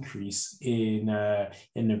increase in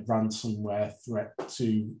the ransomware threat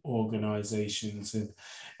to organizations,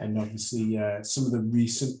 and obviously some of the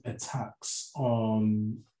recent attacks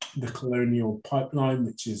on the Colonial Pipeline,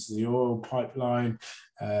 which is the oil pipeline,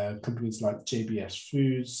 companies like JBS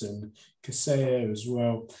Foods and Kaseya as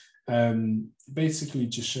well, basically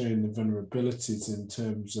just showing the vulnerabilities in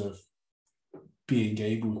terms of being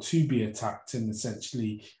able to be attacked and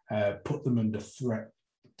essentially put them under threat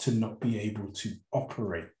to not be able to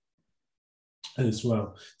operate as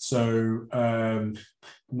well. So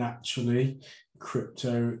naturally,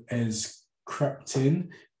 crypto has crept in,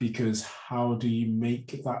 because how do you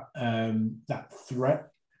make that that threat?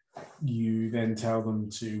 You then tell them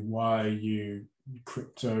to wire you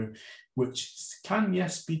crypto, which can,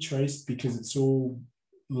 yes, be traced because it's all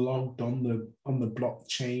logged on the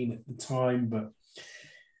blockchain at the time, but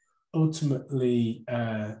ultimately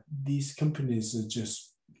these companies are just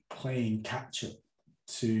playing catch up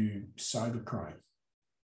to cybercrime,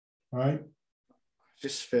 right? I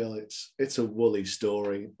just feel it's a woolly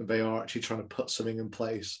story. They are actually trying to put something in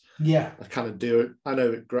place. Yeah, I kind of do it. I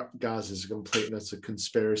know Gaz is a complete and utter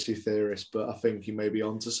conspiracy theorist, but I think he may be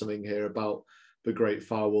onto something here about the Great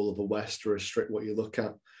Firewall of the West to restrict what you look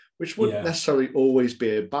at, which wouldn't necessarily always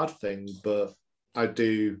be a bad thing, but I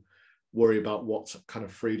do worry about what kind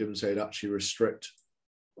of freedoms they'd actually restrict.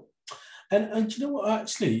 And you know what,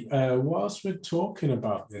 actually, whilst we're talking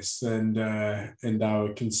about this and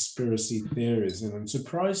our conspiracy theories, and I'm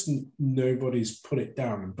surprised nobody's put it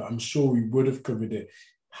down, but I'm sure we would have covered it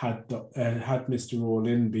had Mr.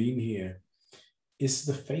 All-In been here, is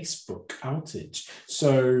the Facebook outage.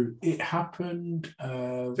 So it happened.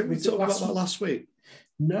 Didn't we talk about that last week?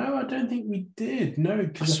 No, I don't think we did. No,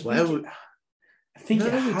 because I think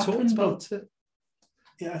it happened. Talked about it.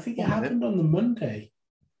 Yeah, I think it happened on the Monday.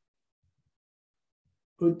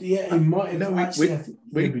 But yeah, it might have. No,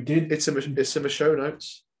 we did. It's in the show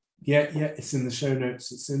notes. Yeah, it's in the show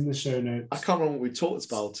notes. It's in the show notes. I can't remember when we talked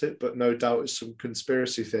about it, but no doubt it's some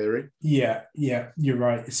conspiracy theory. Yeah, you're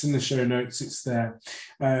right. It's in the show notes. It's there.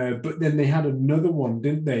 But then they had another one,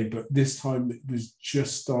 didn't they? But this time it was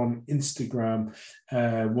just on Instagram.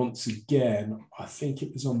 Once again, I think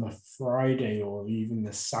it was on the Friday or even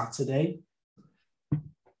the Saturday.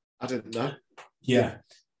 I didn't know. Yeah.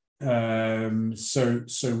 So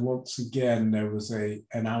once again there was an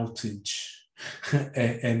outage,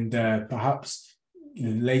 and perhaps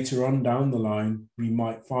later on down the line we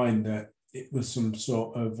might find that it was some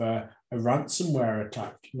sort of a ransomware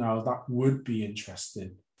attack. Now that would be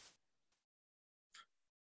interesting.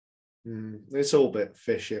 It's all a bit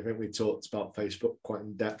fishy. I think we talked about Facebook quite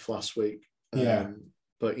in depth last week. Yeah,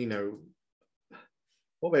 but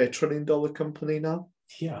what are they, $1 trillion company now?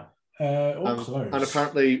 Yeah. And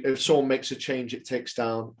apparently, if someone makes a change, it takes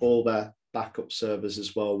down all their backup servers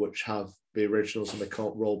as well, which have the originals, and they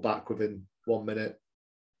can't roll back within 1 minute.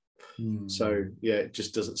 So yeah, it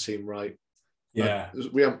just doesn't seem right. Yeah,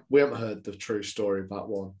 we haven't heard the true story of that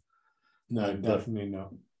one. No, definitely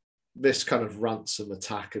not. This kind of ransom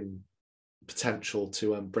attack and potential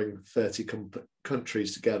to bring 30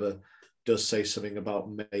 countries together does say something about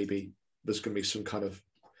maybe there's going to be some kind of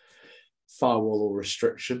firewall or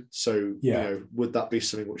restriction. So, would that be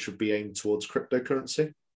something which would be aimed towards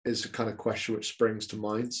cryptocurrency? Is the kind of question which springs to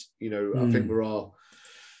mind. I think there are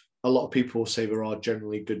a lot of people say there are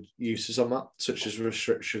generally good uses on that, such as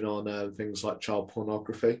restriction on things like child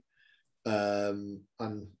pornography, and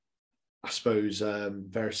I suppose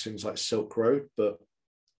various things like Silk Road. But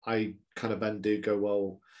I kind of then do go,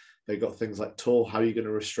 well, they got things like Tor. How are you going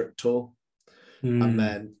to restrict Tor? And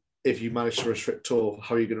then if you manage to restrict Tor,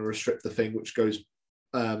 how are you going to restrict the thing which goes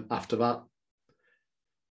after that?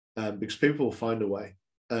 Because people will find a way.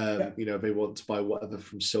 They want to buy whatever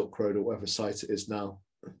from Silk Road or whatever site it is now.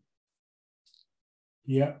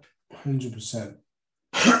 Yeah, 100%.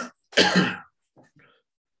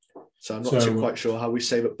 So I'm not too quite sure how we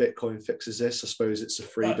say that Bitcoin fixes this. I suppose it's a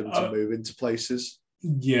freedom to move into places.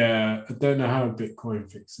 Yeah, I don't know how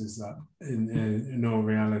Bitcoin fixes that in all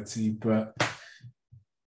reality, but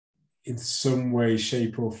in some way,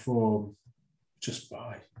 shape, or form, just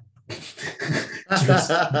buy. Just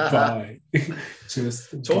buy.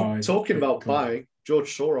 Buy. Talking about buying,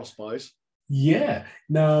 George Soros buys. Yeah.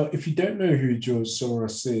 Now, if you don't know who George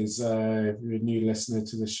Soros is, if you're a new listener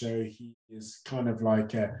to the show, he is kind of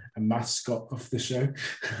like a mascot of the show.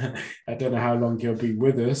 I don't know how long he'll be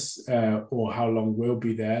with us or how long we'll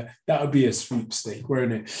be there. That would be a sweepstake,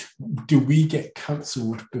 won't it? Do we get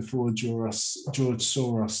cancelled before George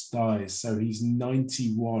Soros dies? So he's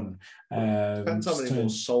 91. Depends how many more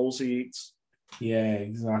souls he eats. Yeah,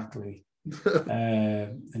 exactly.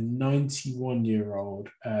 A 91-year-old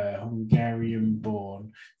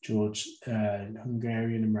Hungarian-born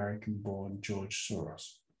Hungarian-American-born George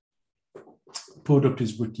Soros. Pulled up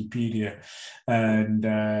his Wikipedia, and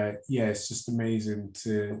it's just amazing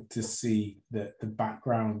to see the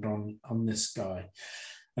background on this guy.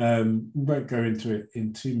 We won't go into it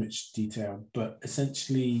in too much detail, but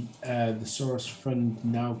essentially the Soros Fund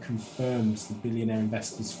now confirms the billionaire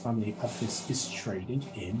investor's family office is trading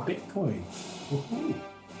in Bitcoin. Woohoo,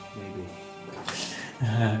 maybe.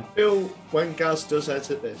 I feel when Gaz does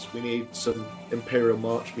edit this, we need some Imperial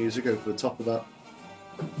March music over the top of that.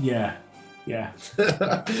 Yeah.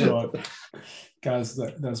 So, Gaz,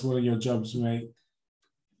 that's one of your jobs, mate.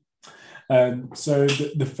 So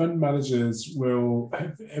the fund managers will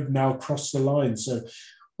have now crossed the line. So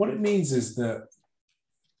what it means is that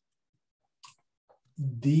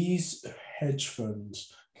these hedge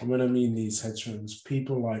funds, and when I mean these hedge funds,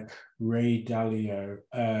 people like Ray Dalio,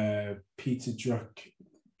 Peter Drucker,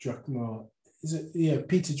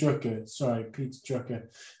 Peter Drucker. Sorry, Peter Drucker.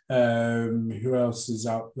 Who else is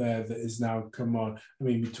out there that is now come on? I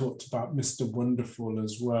mean, we talked about Mr. Wonderful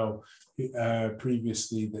as well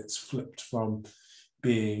previously. That's flipped from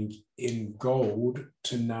being in gold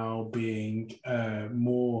to now being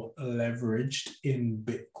more leveraged in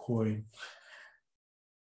Bitcoin.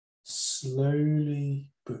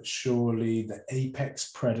 Slowly but surely, the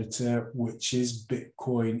apex predator, which is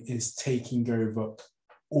Bitcoin, is taking over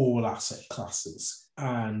all asset classes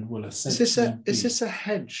and will essentially is this a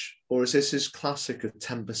hedge, or is this his classic of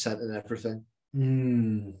 10% in everything?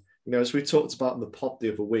 You know, as we talked about in the pod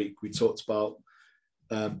the other week, we talked about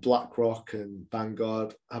BlackRock and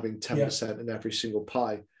Vanguard having 10% in every single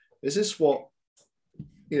pie. Is this what,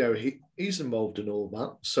 you know, he's involved in all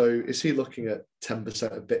that? So is he looking at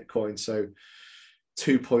 10% of Bitcoin? So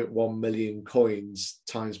 2.1 million coins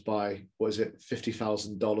times by, what is it,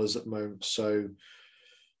 $50,000 at the moment. So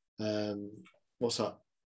what's that?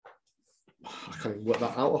 I can't even work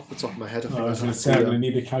that out off the top of my head. I was going to say, I'm going to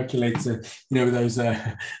need a calculator. You know, those.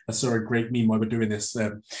 I saw a great meme while we're doing this.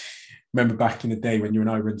 Remember back in the day when you and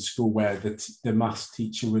I were in school, where the maths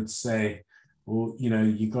teacher would say, "Well, you know,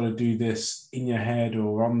 you got to do this in your head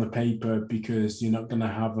or on the paper because you're not going to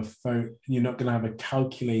have a phone. You're not going to have a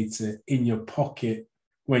calculator in your pocket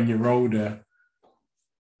when you're older."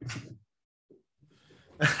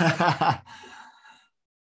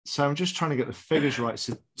 So I'm just trying to get the figures right.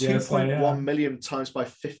 So 2.1 million times by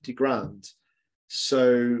 50 grand.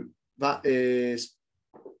 So that is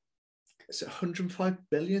it 105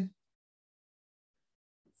 billion?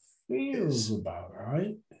 Feels about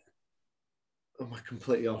right. Am I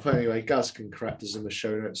completely off? Anyway, Gaz can correct us in the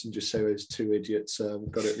show notes and just say those two idiots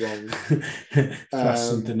got it wrong. Flash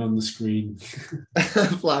something on the screen.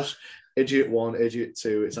 Flash, idiot 1, idiot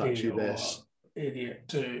 2. It's actually this. Idiot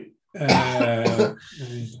 2.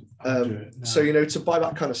 So, you know, to buy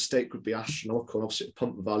that kind of stake would be astronomical. Obviously, it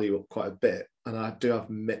pumped the value up quite a bit. And I do have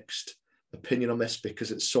mixed opinion on this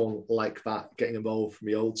because it's someone like that getting involved from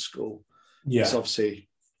the old school. Yeah. So obviously,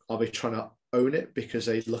 are they trying to own it because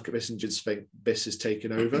they look at this and just think this is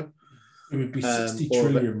taking over? It would be 60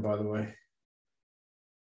 trillion, by the way.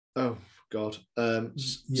 Oh, God.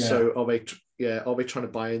 So are they trying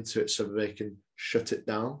to buy into it so that they can shut it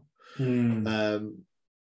down?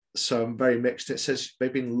 So I'm very mixed. It says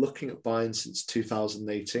they've been looking at buying since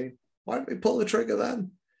 2018. Why didn't they pull the trigger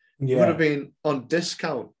then? It would have been on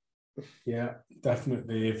discount. Yeah,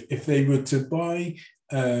 definitely. If they were to buy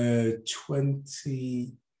if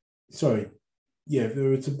they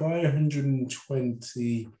were to buy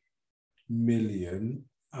 120 million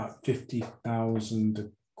at 50,000 a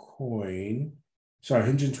coin,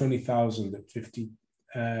 120,000 at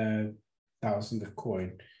 50,000 a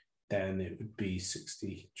coin, then it would be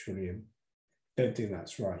 60 trillion. Don't think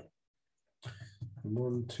that's right.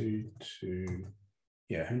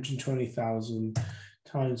 120,000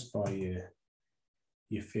 times by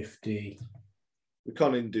your 50. We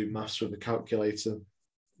can't even do maths with a calculator.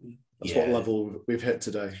 That's what level we've hit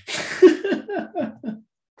today.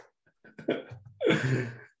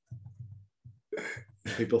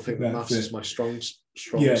 People think that maths is my strong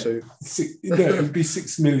suit. It would be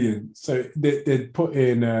 6 million. So they'd put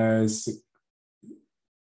in 6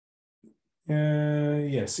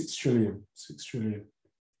 trillion. 6 trillion.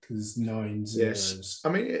 Because 9 zeros. Yes. I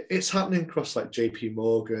mean, it's happening across like JP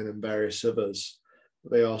Morgan and various others.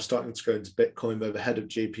 They are starting to go into Bitcoin, though the head of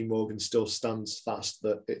JP Morgan still stands fast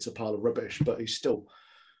that it's a pile of rubbish, but he's still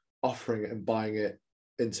offering it and buying it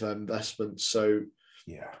into investments. So,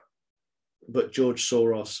 yeah. But George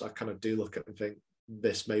Soros, I kind of do look at and think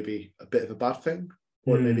this may be a bit of a bad thing,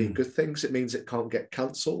 or maybe a good thing. It means it can't get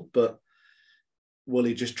cancelled. But will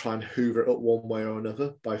he just try and hoover it up one way or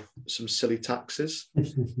another by some silly taxes?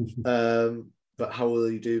 But how will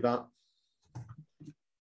he do that?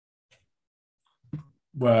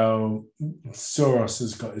 Well, Soros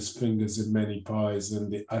has got his fingers in many pies,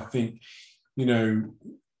 and I think,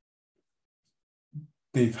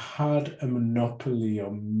 they've had a monopoly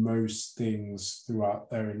on most things throughout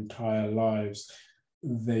their entire lives.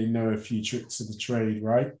 They know a few tricks of the trade,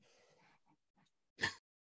 right?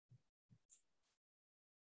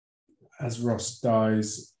 As Ross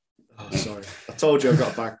dies. Oh, sorry. I told you I've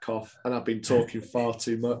got a bad cough and I've been talking far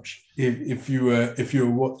too much. If you were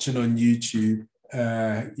watching on YouTube,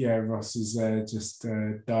 Ross is there just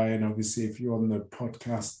dying. Obviously, if you're on the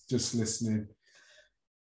podcast just listening,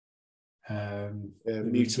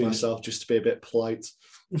 muting myself just to be a bit polite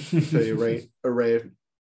for the array of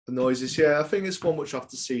noises. Yeah, I think it's one which I have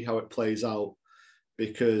to see how it plays out,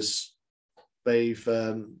 because they've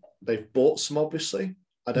bought some, obviously.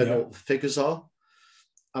 I don't know what the figures are,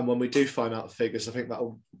 and when we do find out the figures, I think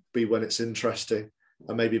that'll be when it's interesting,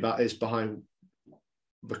 and maybe that is behind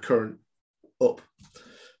the current up.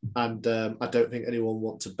 And I don't think anyone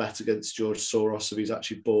wants to bet against George Soros if he's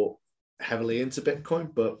actually bought heavily into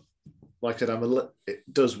Bitcoin. But like I said, it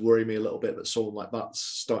does worry me a little bit that someone like that's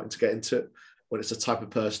starting to get into it when it's the type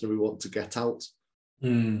of person we want to get out.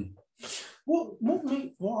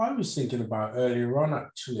 What I was thinking about earlier on,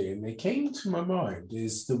 actually, and they came to my mind,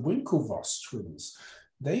 is the Winklevoss twins.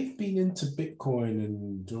 They've been into Bitcoin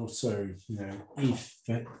and also, ETH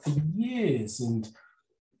for years, and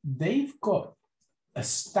they've got a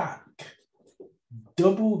stack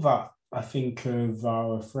double that, I think, of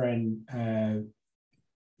our friend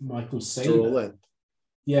Michael Saylor.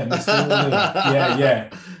 Yeah, Mr. All-In.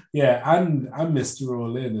 yeah, and Mr.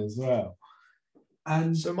 All-In as well.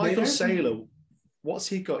 And so Michael Saylor, what's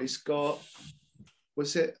he got? He's got,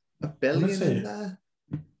 was it $1 billion in there?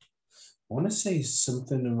 I want to say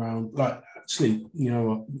something around, like, actually,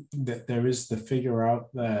 that there is the figure out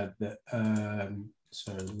there that,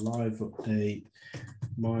 so live update,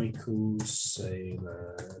 Michael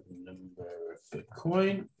Saylor number of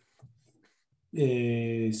Bitcoin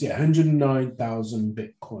is 109,000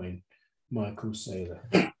 Bitcoin. Michael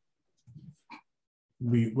Saylor.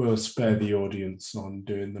 We will spare the audience on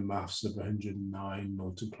doing the maths of 109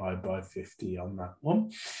 multiplied by 50 on that one.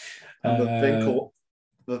 The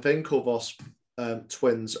Winklevoss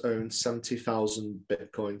twins own 70,000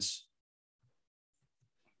 Bitcoins.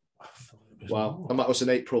 Wow, more. And that was in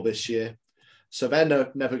April this year. So they're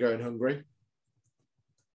never going hungry.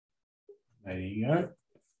 There you go.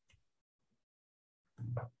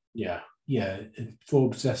 Yeah.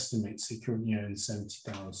 Forbes estimates they currently own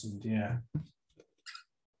 70,000. Yeah.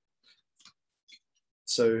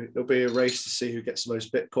 So it'll be a race to see who gets the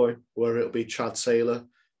most Bitcoin, whether it'll be Chad Saylor.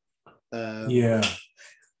 I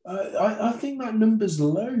think that number's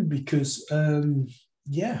low because, I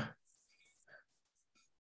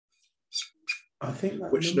think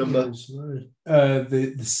that which number is low.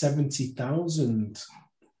 The 70,000.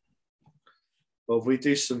 Well, if we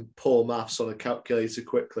do some poor maths on a calculator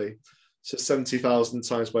quickly, so 70,000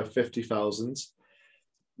 times by 50,000,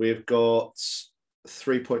 we've got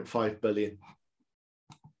 3.5 billion.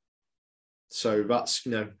 So that's,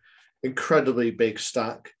 incredibly big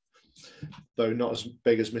stack, though not as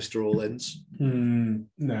big as Mr. All-In's.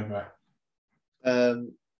 Never.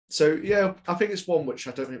 So, yeah, I think it's one which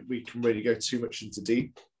I don't think we can really go too much into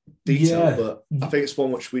detail, but I think it's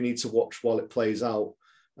one which we need to watch while it plays out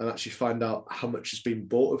and actually find out how much has been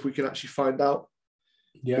bought, if we can actually find out.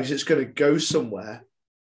 Yeah. Because it's going to go somewhere.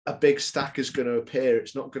 A big stack is going to appear.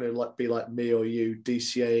 It's not going to be like me or you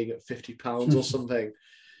DCAing at £50 or something.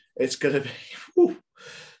 It's going to be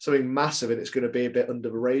something massive, and it's going to be a bit under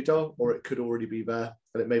the radar, or it could already be there,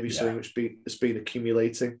 and it may be something which has been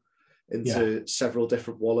accumulating into several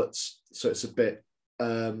different wallets. So it's a bit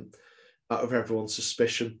out of everyone's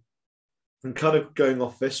suspicion. And kind of going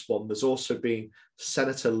off this one, there's also been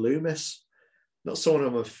Senator Loomis, not someone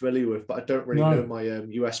I'm familiar with, but I don't really know my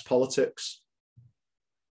US politics.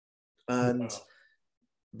 And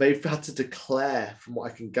they've had to declare, from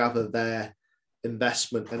what I can gather, their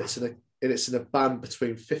investment, and it's in a band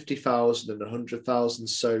between 50,000 and 100,000.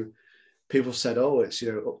 So people said, it's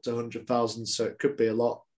up to 100,000, so it could be a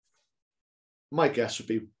lot. My guess would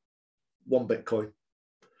be 1 Bitcoin.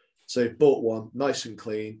 So they've bought one nice and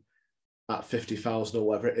clean at 50,000 or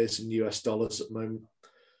whatever it is in US dollars at the moment.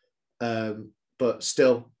 But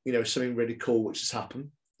still, something really cool which has happened.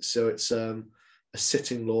 So it's a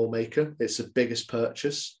sitting lawmaker. It's the biggest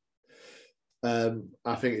purchase.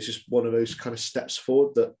 I think it's just one of those kind of steps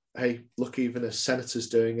forward that, hey, look, even a senator's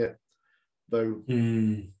doing it, though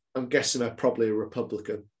I'm guessing they're probably a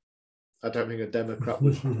Republican. I don't think a Democrat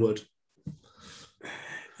would.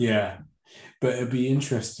 Yeah. But it'd be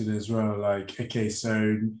interesting as well. Like, okay,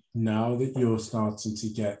 so now that you're starting to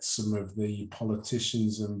get some of the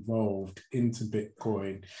politicians involved into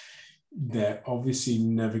Bitcoin, they're obviously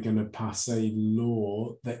never going to pass a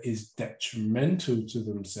law that is detrimental to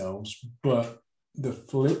themselves. But the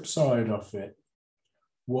flip side of it,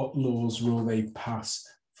 what laws will they pass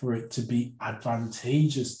for it to be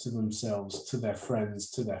advantageous to themselves, to their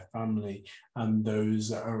friends, to their family, and those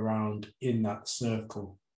that are around in that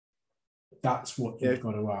circle? That's what you've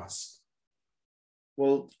got to ask.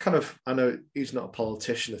 Well, kind of, I know he's not a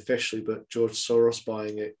politician officially, but George Soros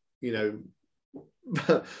buying it, you know,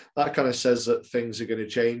 that kind of says that things are going to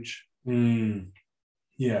change.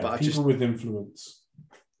 Yeah, but people with influence.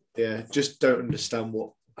 Yeah, just don't understand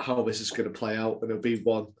how this is going to play out. And it'll be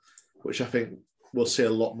one which I think we'll see a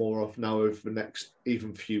lot more of now over the next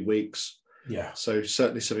even few weeks. Yeah. So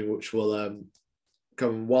certainly something which will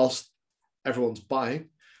come whilst everyone's buying.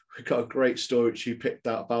 We've got a great story which you picked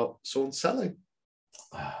out about someone selling.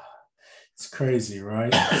 It's crazy,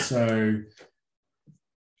 right? So,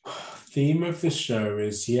 theme of the show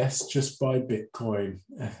is yes, just buy Bitcoin.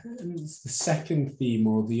 It's the second theme,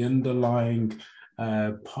 or the underlying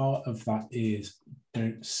part of that, is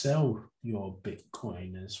don't sell your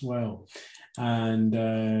Bitcoin as well. And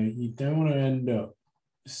you don't want to end up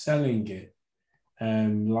selling it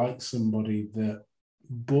like somebody that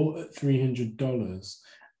bought at $300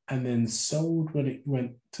 and then sold when it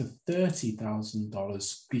went to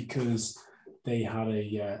 $30,000 because they had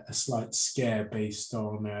a slight scare based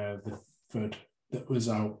on the FUD that was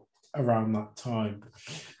out around that time.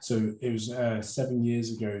 So it was 7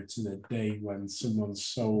 years ago to the day when someone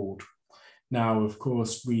sold. Now, of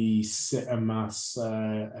course, we sit amass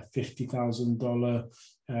a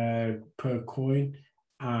 $50,000 per coin,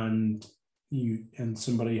 and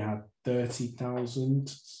somebody had 30,000.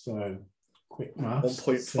 So quick maths.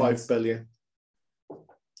 1.5 billion.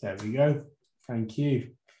 There we go. Thank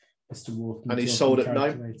you, Mr. Wharton. And he sold at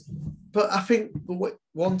 9. But I think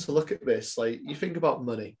one to look at this, like you think about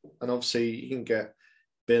money, and obviously you can get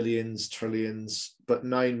billions, trillions, but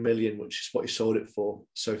 9 million, which is what he sold it for.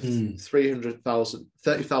 So 30,000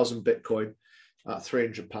 Bitcoin at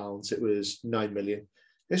 £300, it was 9 million.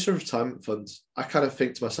 It's a retirement fund. I kind of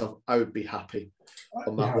think to myself, I would be happy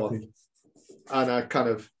on that one.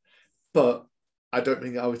 And but I don't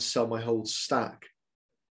think I would sell my whole stack.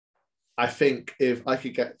 I think if I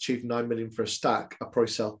could achieve 9 million for a stack, I'd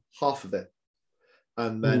probably sell half of it.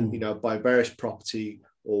 And then, buy various property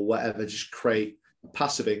or whatever, just create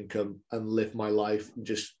passive income and live my life and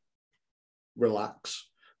just relax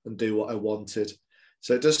and do what I wanted.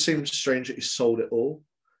 So it does seem strange that he sold it all.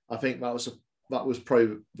 I think that was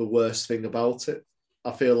probably the worst thing about it.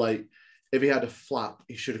 I feel like if he had a flap,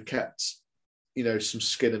 he should have kept, some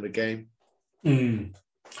skin in the game.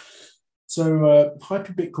 So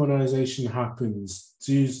hyper Bitcoinization happens.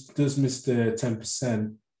 Does Mr.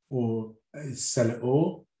 10% or sell it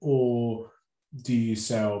all, or do you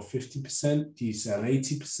sell 50%? Do you sell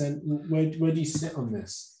 80%? Where do you sit on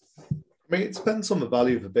this? I mean, it depends on the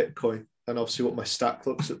value of a Bitcoin and obviously what my stack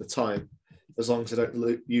looks at the time, as long as I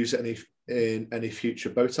don't use it in any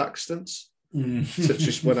future boat accidents, such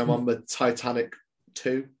as when I'm on the Titanic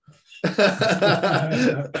 2.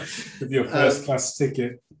 With your first class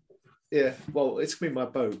ticket. Yeah, well, it's going to be my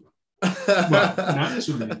boat. Well,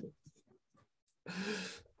 naturally.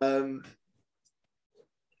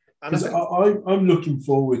 I'm looking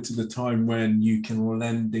forward to the time when you can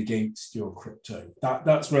lend against your crypto.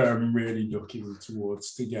 That's where I'm really looking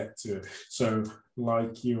towards to get to. So,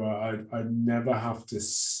 like you are, I never have to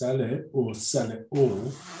sell it or sell it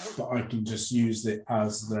all, but I can just use it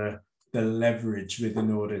as the leverage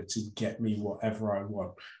in order to get me whatever I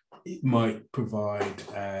want. It might provide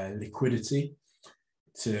liquidity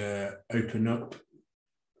to open up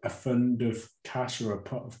a fund of cash or a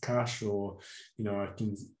pot of cash, or I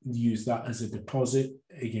can use that as a deposit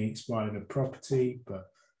against buying a property, but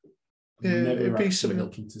never actually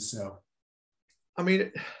looking to sell. I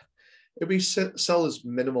mean, it'd be sell as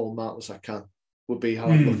minimal amount as I can would be how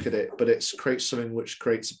I look at it, but it's create something which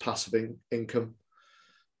creates a passive income.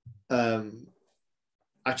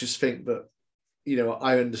 I just think that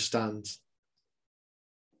I understand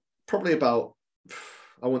probably about,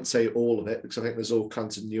 I wouldn't say all of it, because I think there's all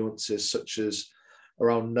kinds of nuances, such as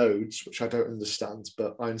around nodes, which I don't understand,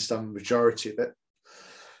 but I understand the majority of it.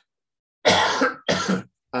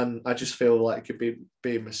 And I just feel like it could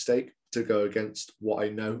be a mistake to go against what I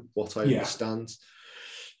know, what I understand.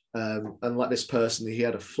 And like this person, he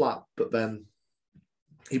had a flap, but then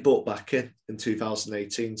he bought back in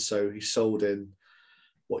 2018. So he sold in,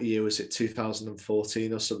 what year was it,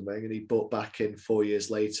 2014 or something, and he bought back in 4 years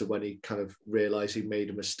later when he kind of realised he made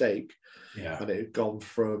a mistake. Yeah, and it had gone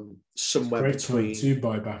from somewhere great between time to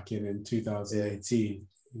buy back in 2018.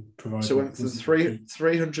 So it went from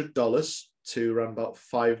 $300 to around about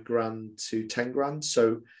 $5,000 to $10,000.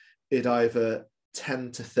 So it either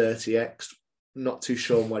 10 to 30x. Not too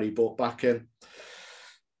sure on what he bought back in.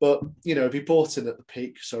 But, you know, if he bought in at the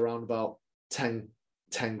peak, so around about 10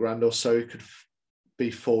 grand or so, it could be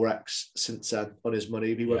 4x since then on his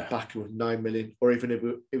money. If he went back in with 9 million, or even if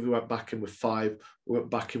we went back in with 5, we went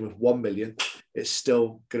back in with 1 million, it's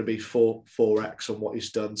still going to be 4x on what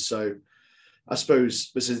he's done. So I suppose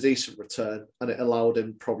it was a decent return, and it allowed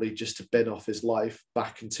him probably just to bin off his life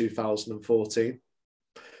back in 2014.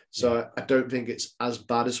 So I don't think it's as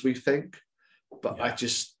bad as we think, but I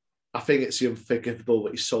think it's unforgivable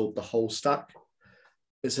that he sold the whole stack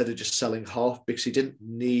instead of just selling half, because he didn't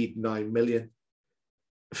need 9 million.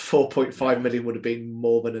 4.5 million would have been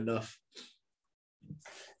more than enough.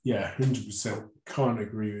 Yeah, 100%. Can't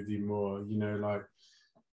agree with you more. You know, like,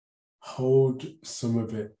 hold some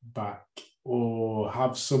of it back, or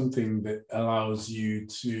have something that allows you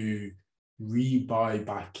to rebuy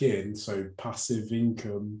back in. So passive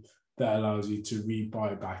income that allows you to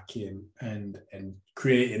rebuy back in, and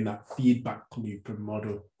creating that feedback loop and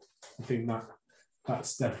model. I think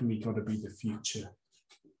that's definitely got to be the future.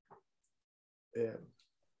 Yeah.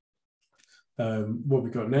 What we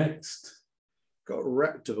got next? Got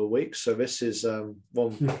wrecked of a week. So this is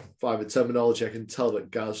one by the terminology I can tell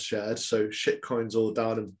that Gaz shared. So shitcoins all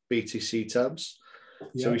down in BTC terms.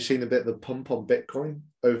 Yeah. So we've seen a bit of a pump on Bitcoin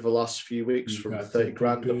over the last few weeks from 30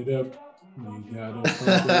 grand. You gotta pump it up. You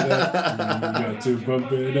got to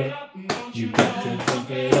pump it up. You got to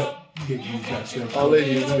pump it up. I'll leave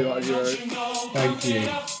you to do it on your own. Thank you.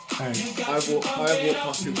 Thanks. I have walked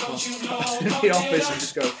past him in the office and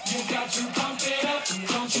just go.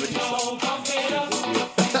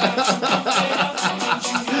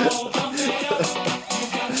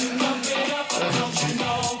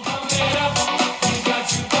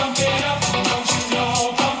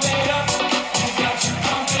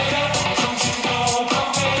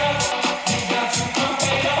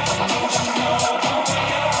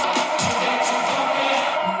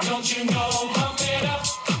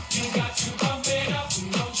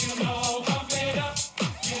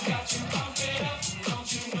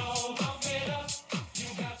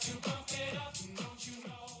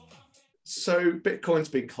 So Bitcoin's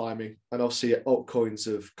been climbing, and obviously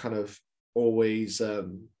altcoins have kind of always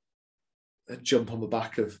jump on the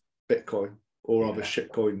back of Bitcoin or other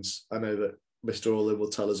shitcoins. I know that Mr. Orlin will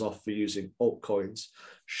tell us off for using altcoins,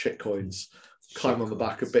 shitcoins, climb on the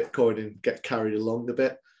back of Bitcoin and get carried along a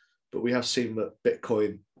bit. But we have seen that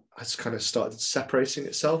Bitcoin has kind of started separating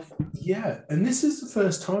itself. Yeah, and this is the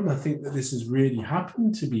first time I think that this has really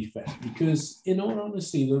happened, to be fair, because in all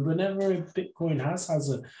honesty, whenever Bitcoin has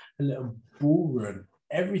a little bull run,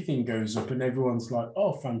 everything goes up and everyone's like,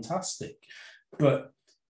 oh, fantastic. But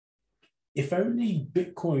if only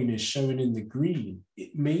Bitcoin is showing in the green,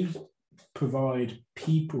 it may provide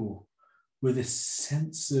people with a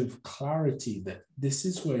sense of clarity that this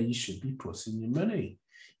is where you should be putting your money.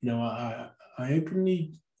 You know, I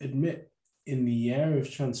openly admit in the era of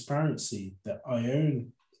transparency that I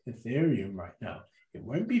own Ethereum right now. It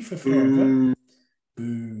won't be for forever.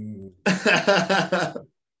 Boo.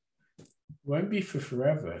 Won't be for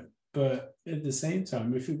forever. But at the same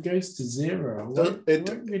time, if it goes to zero, it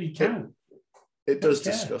won't really count. It does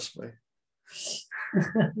disgust me.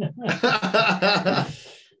 Yeah.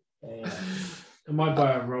 I might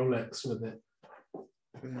buy a Rolex with it.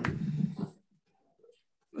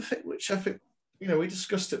 Which I think, you know, we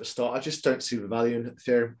discussed at the start. I just don't see the value in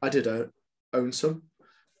Ethereum. I did own some,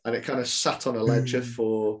 and it kind of sat on a ledger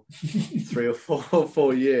for 3 or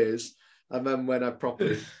 4 years. And then when I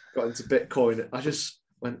properly got into Bitcoin, I just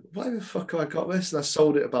went, why the fuck have I got this? And I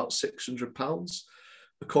sold it about £600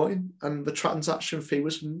 a coin, and the transaction fee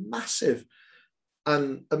was massive.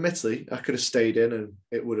 And admittedly, I could have stayed in and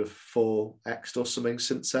it would have 4x'd or something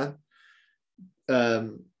since then.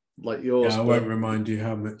 Like yours. Yeah, I won't remind you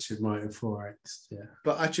how much it might have 4x'd. Yeah.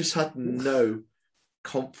 But I just had no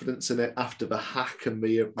confidence in it after the hack and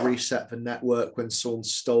the reset the network when someone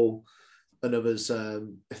stole another's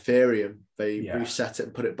Ethereum. They reset it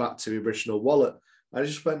and put it back to the original wallet. I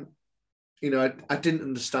just went, you know, I didn't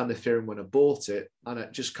understand Ethereum when I bought it, and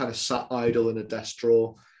it just kind of sat idle in a desk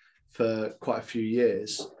drawer for quite a few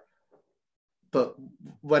years. But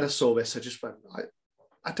when I saw this, I just went,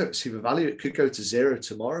 I don't see the value. It could go to zero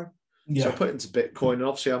tomorrow. Yeah. So I put it into Bitcoin, and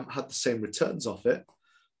obviously I had the same returns off it.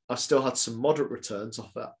 I still had some moderate returns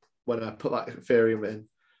off that when I put that Ethereum in,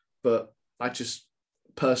 but I just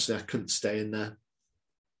personally I couldn't stay in there.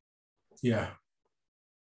 Yeah.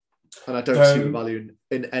 And I don't see the value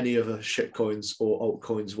in any other shit coins or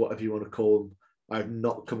altcoins, whatever you want to call them. I've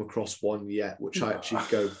not come across one yet, which I actually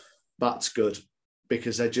go, that's good,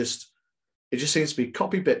 because it just seems to be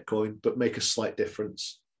copy Bitcoin, but make a slight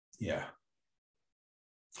difference. Yeah.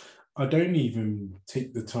 I don't even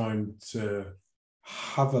take the time to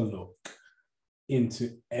have a look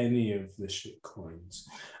into any of the shit coins.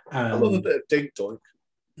 I love a bit of dink donk.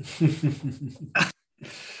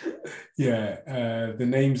 Yeah, the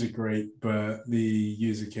names are great, but the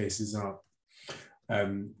user cases aren't.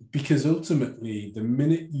 Because ultimately, the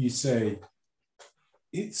minute you say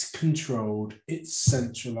it's controlled, it's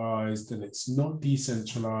centralized, and it's not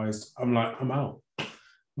decentralized, I'm like, I'm out.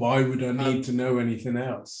 Why would I need to know anything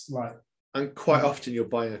else? And quite often you're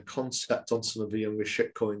buying a concept on some of the younger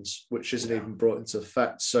shit coins, which isn't even brought into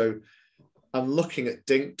effect. So I'm looking at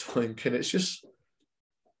Dink Doink, and it's just,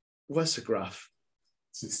 where's the graph?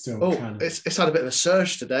 Is it still it's had a bit of a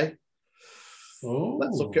surge today. Oh,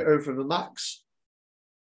 let's look at over the max.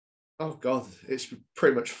 Oh God, it's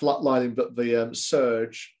pretty much flatlining, but the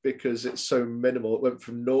surge, because it's so minimal, it went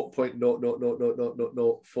from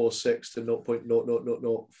 0.0000046 to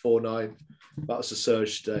 0.00049. That was the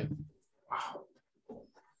surge today.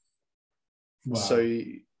 Wow. So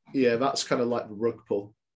yeah, that's kind of like the rug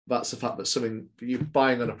pull. That's the fact that something you're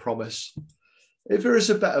buying on a promise. If there is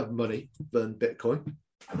a better money than Bitcoin,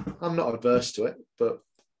 I'm not adverse to it, but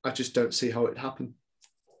I just don't see how it happened.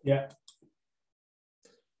 Yeah.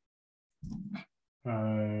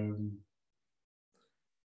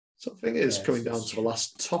 So I think it's coming down to the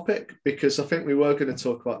last topic, because I think we were going to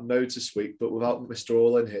talk about nodes this week, but without Mr.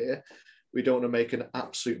 All in here, we don't want to make an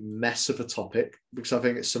absolute mess of a topic, because I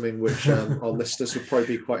think it's something which our listeners would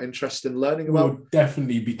probably be quite interested in learning about. We'll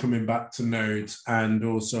definitely be coming back to nodes, and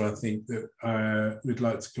also I think that we'd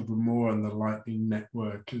like to cover more on the Lightning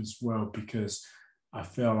Network as well, because I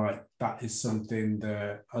feel like that is something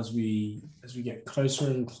that as we get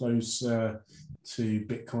closer and closer to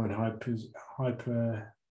Bitcoin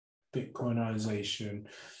hyper Bitcoinization,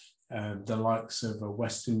 the likes of a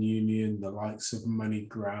Western Union, the likes of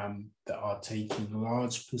MoneyGram, that are taking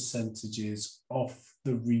large percentages off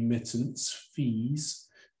the remittance fees,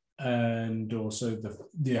 and also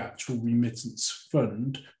the actual remittance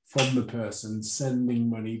fund from the person sending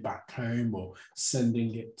money back home or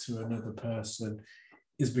sending it to another person,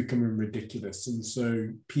 is becoming ridiculous. And so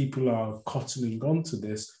people are cottoning onto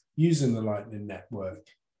this, using the Lightning Network,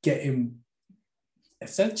 getting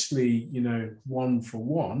essentially, one for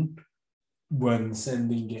one when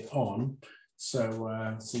sending it on. So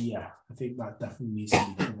yeah, I think that definitely needs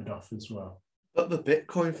to be covered off as well. But the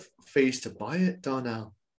Bitcoin fees to buy it,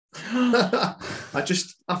 Darnell. I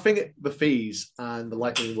think the fees and the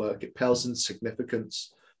Lightning work, it pales in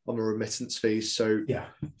significance on the remittance fees. So yeah,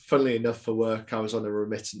 funnily enough, for work, I was on a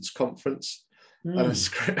remittance conference, and I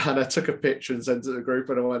took a picture and sent it to the group,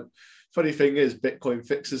 and I went, funny thing is, Bitcoin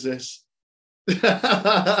fixes this. And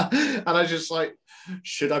I just like,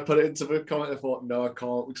 should I put it into the comment? I thought, no, I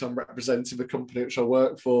can't, because I'm representing the company which I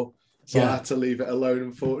work for. So I had to leave it alone,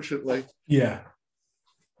 unfortunately. Yeah.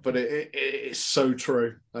 But it's so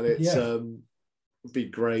true. And it's be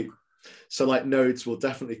great. So like nodes we'll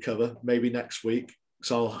definitely cover maybe next week.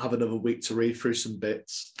 So I'll have another week to read through some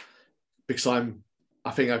bits, because I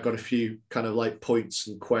think I've got a few kind of like points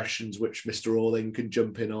and questions which Mr. Alling can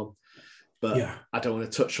jump in on. But I don't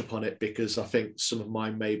want to touch upon it, because I think some of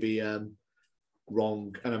mine may be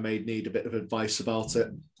wrong, and I may need a bit of advice about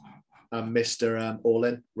it. And Mr.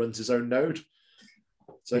 Allin runs his own node.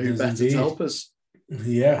 So who better to help us?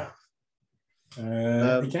 Yeah.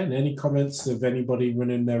 Again, any comments of anybody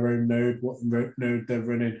running their own node? What node they're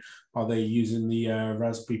running? Are they using the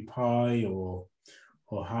Raspberry Pi, or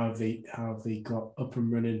how have they got up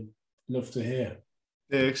and running? Love to hear.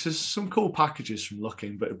 Yeah, because there's some cool packages from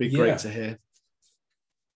looking, but it'd be great to hear.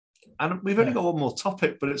 And we've only got one more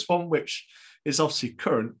topic, but it's one which is obviously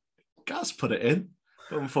current. Gaz put it in,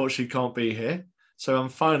 but unfortunately can't be here. So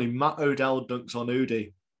finally, Matt Odell dunks on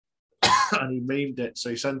Udi. And he memed it, so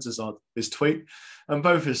he sent us on his tweet, and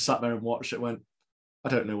both of us sat there and watched it. Went, I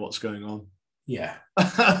don't know what's going on. Yeah,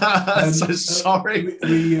 so sorry.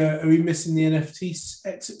 Are we missing the NFT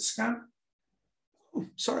exit scam? Oh,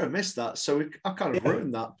 sorry, I missed that. So I kind of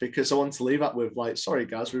ruined that, because I want to leave that with like, sorry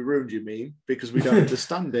guys, we ruined your meme because we don't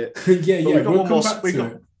understand it. We'll come back to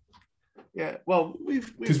it. Yeah, well,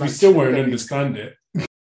 because we still won't understand it.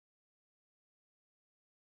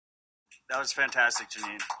 That was fantastic,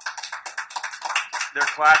 Janine. they're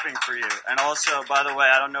clapping for you. And also, by the way,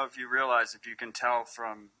 I don't know if you realize, if you can tell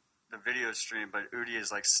from the video stream, but Udi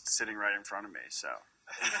is like sitting right in front of me, so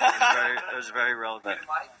it was very relevant.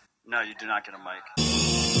 No, you do not get a mic.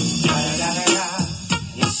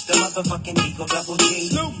 It's the motherfucking Eagle Double G.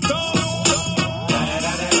 Snoop Dogg.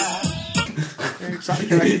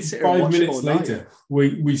 Exactly. 5 minutes later,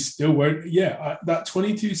 we still won't. Yeah, that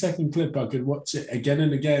 22-second clip, I could watch it again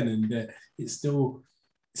and again, and it still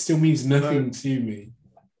means nothing to me.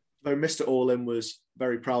 Though Mr. All-In was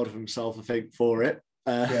very proud of himself, I think, for it.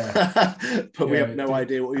 But we have no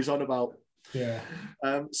idea what he's on about. Yeah.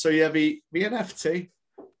 So yeah, the NFT.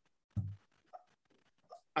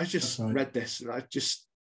 I just read this, and I just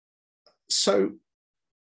so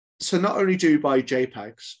not only do you buy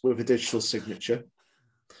JPEGs with a digital signature,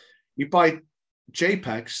 you buy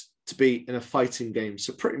JPEGs to be in a fighting game.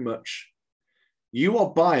 So pretty much, you are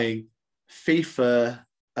buying FIFA.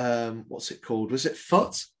 What's it called? Was it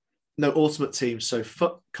FUT? No, Ultimate Team. So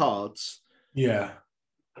FUT cards. Yeah.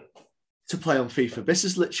 To play on FIFA. This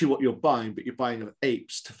is literally what you're buying, but you're buying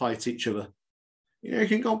apes to fight each other. You know, you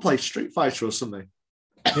can go and play Street Fighter or something.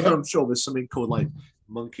 Yeah. I'm sure there's something called like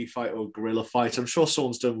Monkey Fight or Gorilla Fight. I'm sure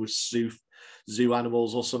someone's done with zoo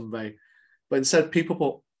animals or something. But instead, people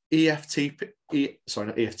put NFTs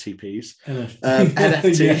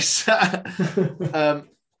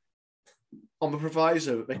on the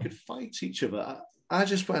proviso that they could fight each other. I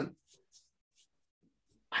just went,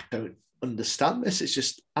 I don't understand this. It's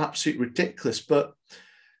just absolutely ridiculous. But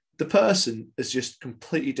the person has just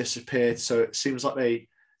completely disappeared. So it seems like they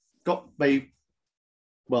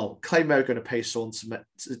claim they were going to pay someone to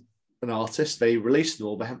an artist. They released them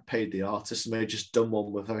all, they haven't paid the artist, and they just done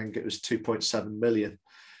one with, I think it was 2.7 million,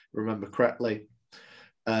 remember correctly.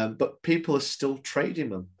 But people are still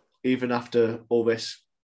trading them even after all this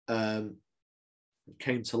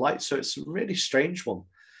came to light. So it's a really strange one.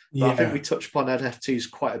 But I think we touch upon NFTs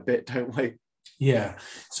quite a bit, don't we? Yeah.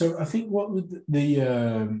 So I think what would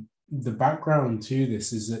the background to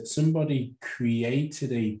this is that somebody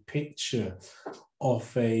created a picture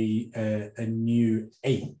of a new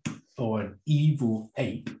ape or an evil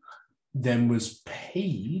ape, then was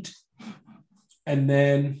paid and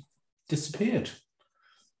then disappeared.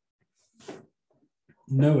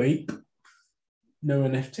 No ape, no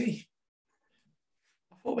NFT.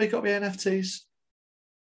 I thought they got the NFTs.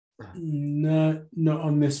 No, not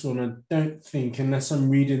on this one, I don't think, unless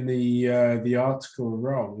I'm reading the article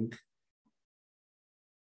wrong.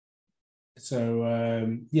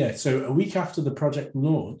 So, so a week after the project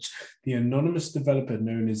launch, the anonymous developer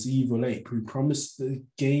known as Evil Ape, who promised that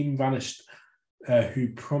game vanished along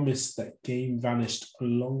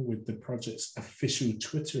with the project's official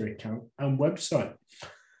Twitter account and website.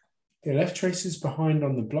 They left traces behind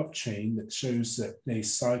on the blockchain that shows that they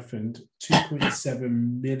siphoned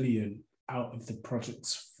 2.7 million out of the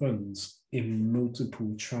project's funds in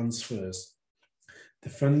multiple transfers. The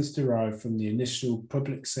funds derived from the initial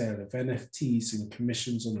public sale of NFTs and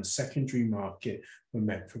commissions on the secondary market were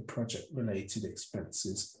meant for project-related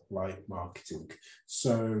expenses like marketing.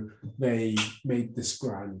 So they made this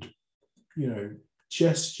grand,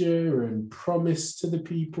 gesture and promise to the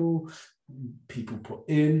people. People put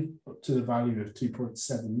in up to the value of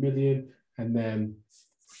 2.7 million, and then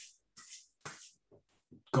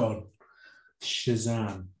gone.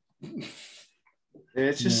 Shazam.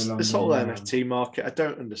 It's just this whole NFT market. I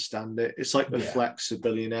don't understand it. It's like the flex of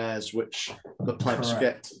billionaires, which the plebs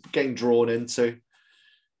getting drawn into.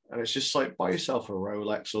 And it's just like, buy yourself a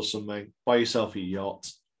Rolex or something. Buy yourself a yacht.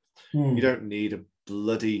 You don't need a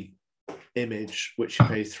bloody image, which you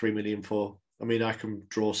pay 3 million for. I mean, I can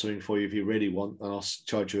draw something for you if you really want, and I'll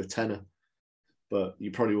charge you a tenner. But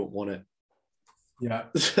you probably won't want it. Yeah.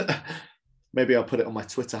 Maybe I'll put it on my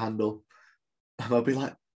Twitter handle. And I'll be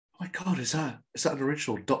like, oh my God, is that an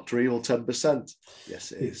original Dr. Evil 10%?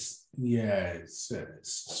 Yes, it is. It's a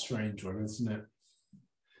strange one, isn't it?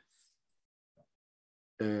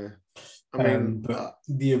 But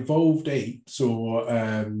the evolved apes or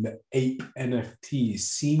ape NFTs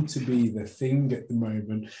seem to be the thing at the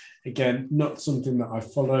moment. Again, not something that I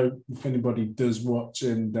follow. If anybody does watch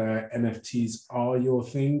and NFTs are your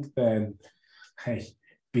thing, then hey,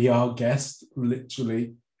 be our guest.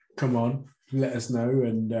 Literally, come on, let us know,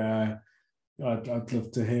 and I'd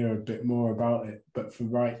love to hear a bit more about it. But for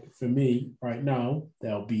me right now,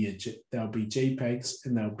 there'll be JPEGs,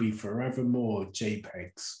 and there'll be forevermore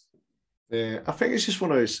JPEGs. Yeah, I think it's just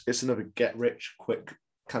one of those. It's another get rich quick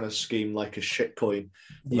kind of scheme, like a shitcoin.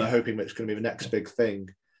 They're hoping that it's going to be the next big thing,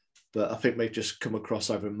 but I think they've just come across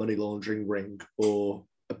either a money laundering ring or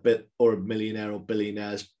a millionaire or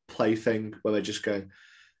billionaire's plaything, where they're just going,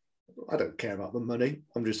 I don't care about the money.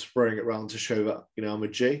 I'm just throwing it around to show that, I'm a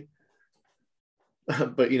G.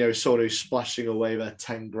 But, someone who's splashing away their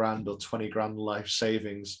 10 grand or 20 grand life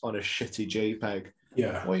savings on a shitty JPEG.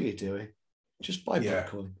 Yeah. What are you doing? Just buy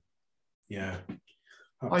Bitcoin. Yeah.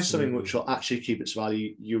 Buy something which will actually keep its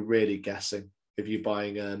value. You're really guessing if you're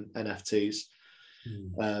buying NFTs.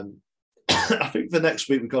 I think the next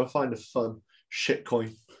week we've got to find a fun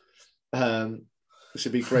shitcoin. This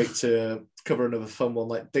would be great to cover another fun one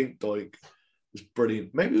like Dink Doink. It's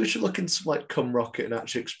brilliant. Maybe we should look into like Cum Rocket and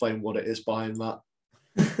actually explain what it is behind that.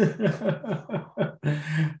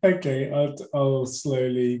 Okay, I'll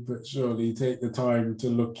slowly but surely take the time to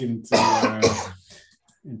look into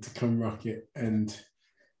Cum Rocket and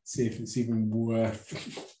see if it's even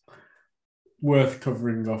worth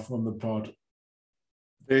covering off on the pod.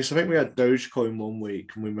 Yes, I think we had Dogecoin one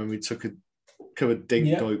week, and when we covered Dink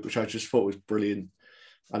Doink, which I just thought was brilliant.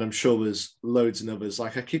 And I'm sure there's loads of others.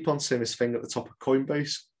 Like I keep on seeing this thing at the top of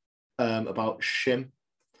Coinbase about shim.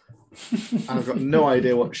 And I've got no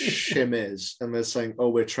idea what shim is. And they're saying, oh,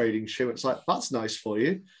 we're trading shim. It's like, that's nice for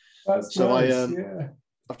you. That's so nice,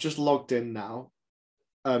 I've just logged in now.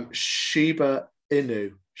 Shiba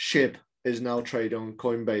Inu, SHIB, is now trading on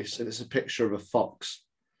Coinbase, and it's a picture of a fox.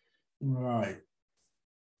 Right.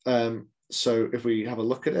 So if we have a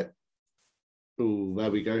look at it, oh,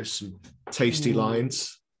 there we go. Some tasty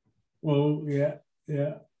lines. Well, yeah.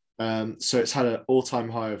 So it's had an all-time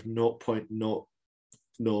high of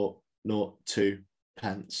 0.0002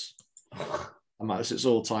 pence. And that's its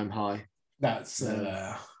all-time high. That's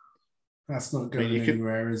not going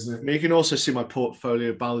anywhere, is it? You can also see my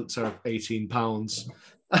portfolio balance of £18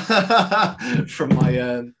 from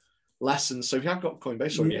my lessons. So if you have got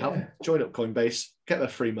Coinbase already, join up Coinbase, get their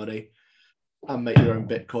free money, and make your own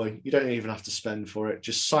Bitcoin. You don't even have to spend for it.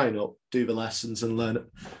 Just sign up, do the lessons, and learn it.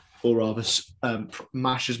 Or rather,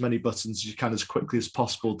 mash as many buttons as you can as quickly as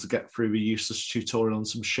possible to get through the useless tutorial on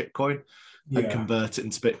some shitcoin and convert it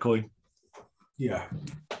into Bitcoin. Yeah,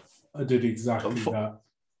 I did exactly that.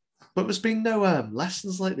 But there's been no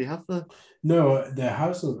lessons lately, have there? No, there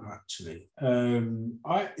hasn't actually. Do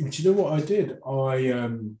you know what I did?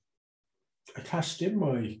 I cashed in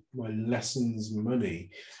my lessons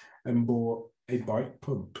money and bought a bike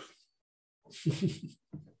pump.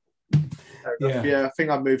 Yeah, I think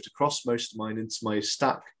I moved across most of mine into my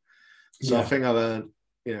stack. So I think I've earned,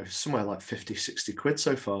 somewhere like 50, 60 quid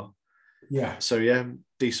so far. Yeah. So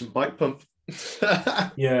decent bike pump.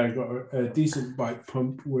 Yeah, I got a decent bike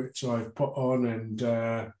pump which I've put on, and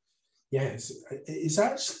it's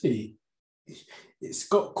actually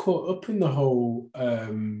got caught up in the whole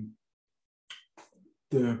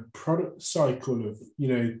the product cycle of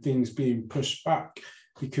things being pushed back,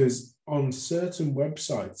 because on certain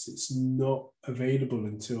websites it's not available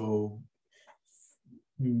until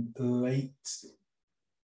mid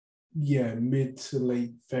to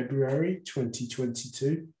late February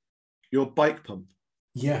 2022. Your bike pump?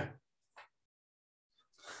 Yeah.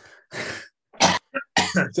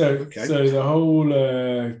 So the whole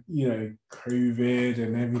COVID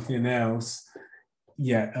and everything else,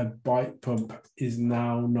 a bike pump is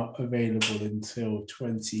now not available until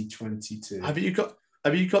 2022. Have you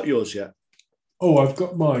got yours yet? Oh, I've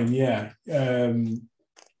got mine, yeah. Did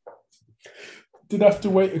have to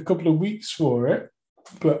wait a couple of weeks for it,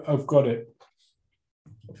 but I've got it.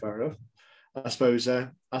 Fair enough. I suppose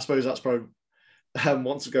that's probably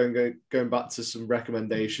once again going back to some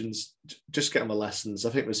recommendations. Just get on the lessons. I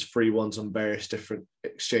think there's free ones on various different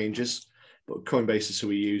exchanges, but Coinbase is who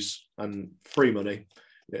we use, and free money.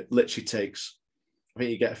 It literally takes, I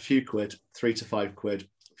think you get a few quid, 3 to 5 quid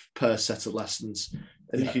per set of lessons,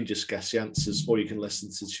 and you can just guess the answers, or you can listen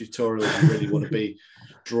to tutorials if you really want to be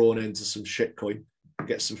drawn into some shitcoin and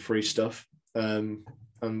get some free stuff. And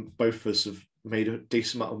both of us have made a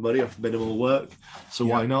decent amount of money off minimal work, so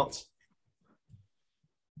why not?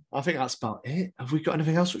 I think that's about it. Have we got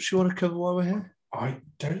anything else which you want to cover while we're here? I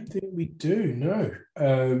don't think we do, no.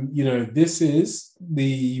 This is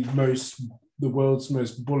the world's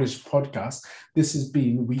most bullish podcast. This has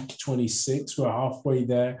been week 26. We're halfway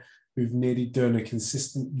there. We've nearly done a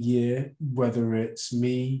consistent year, whether it's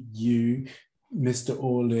me, you, Mr.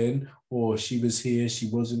 All In, or she was here, she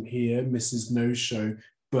wasn't here, Mrs. No Show.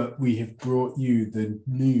 But we have brought you the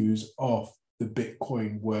news of the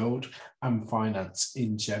Bitcoin world and finance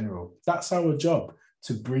in general. That's our job,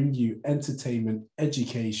 to bring you entertainment,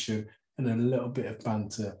 education, and a little bit of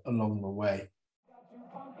banter along the way.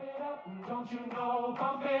 Don't you know,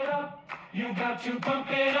 pump it up. You got to pump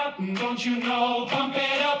it up. Don't you know, pump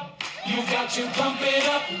it up. You got to pump it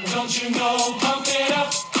up. Don't you know, pump it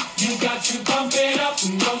up. You got to pump it up.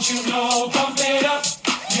 Don't you know, pump it up.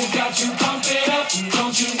 You got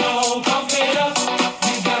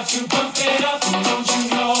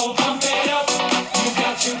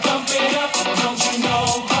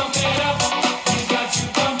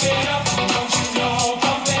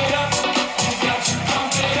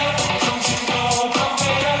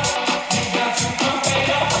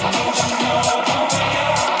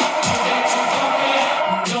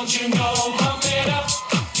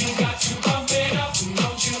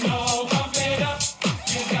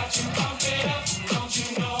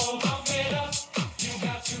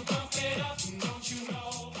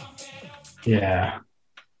Yeah.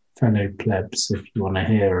 Fellow plebs, if you want to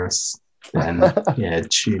hear us, then yeah,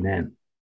 tune in.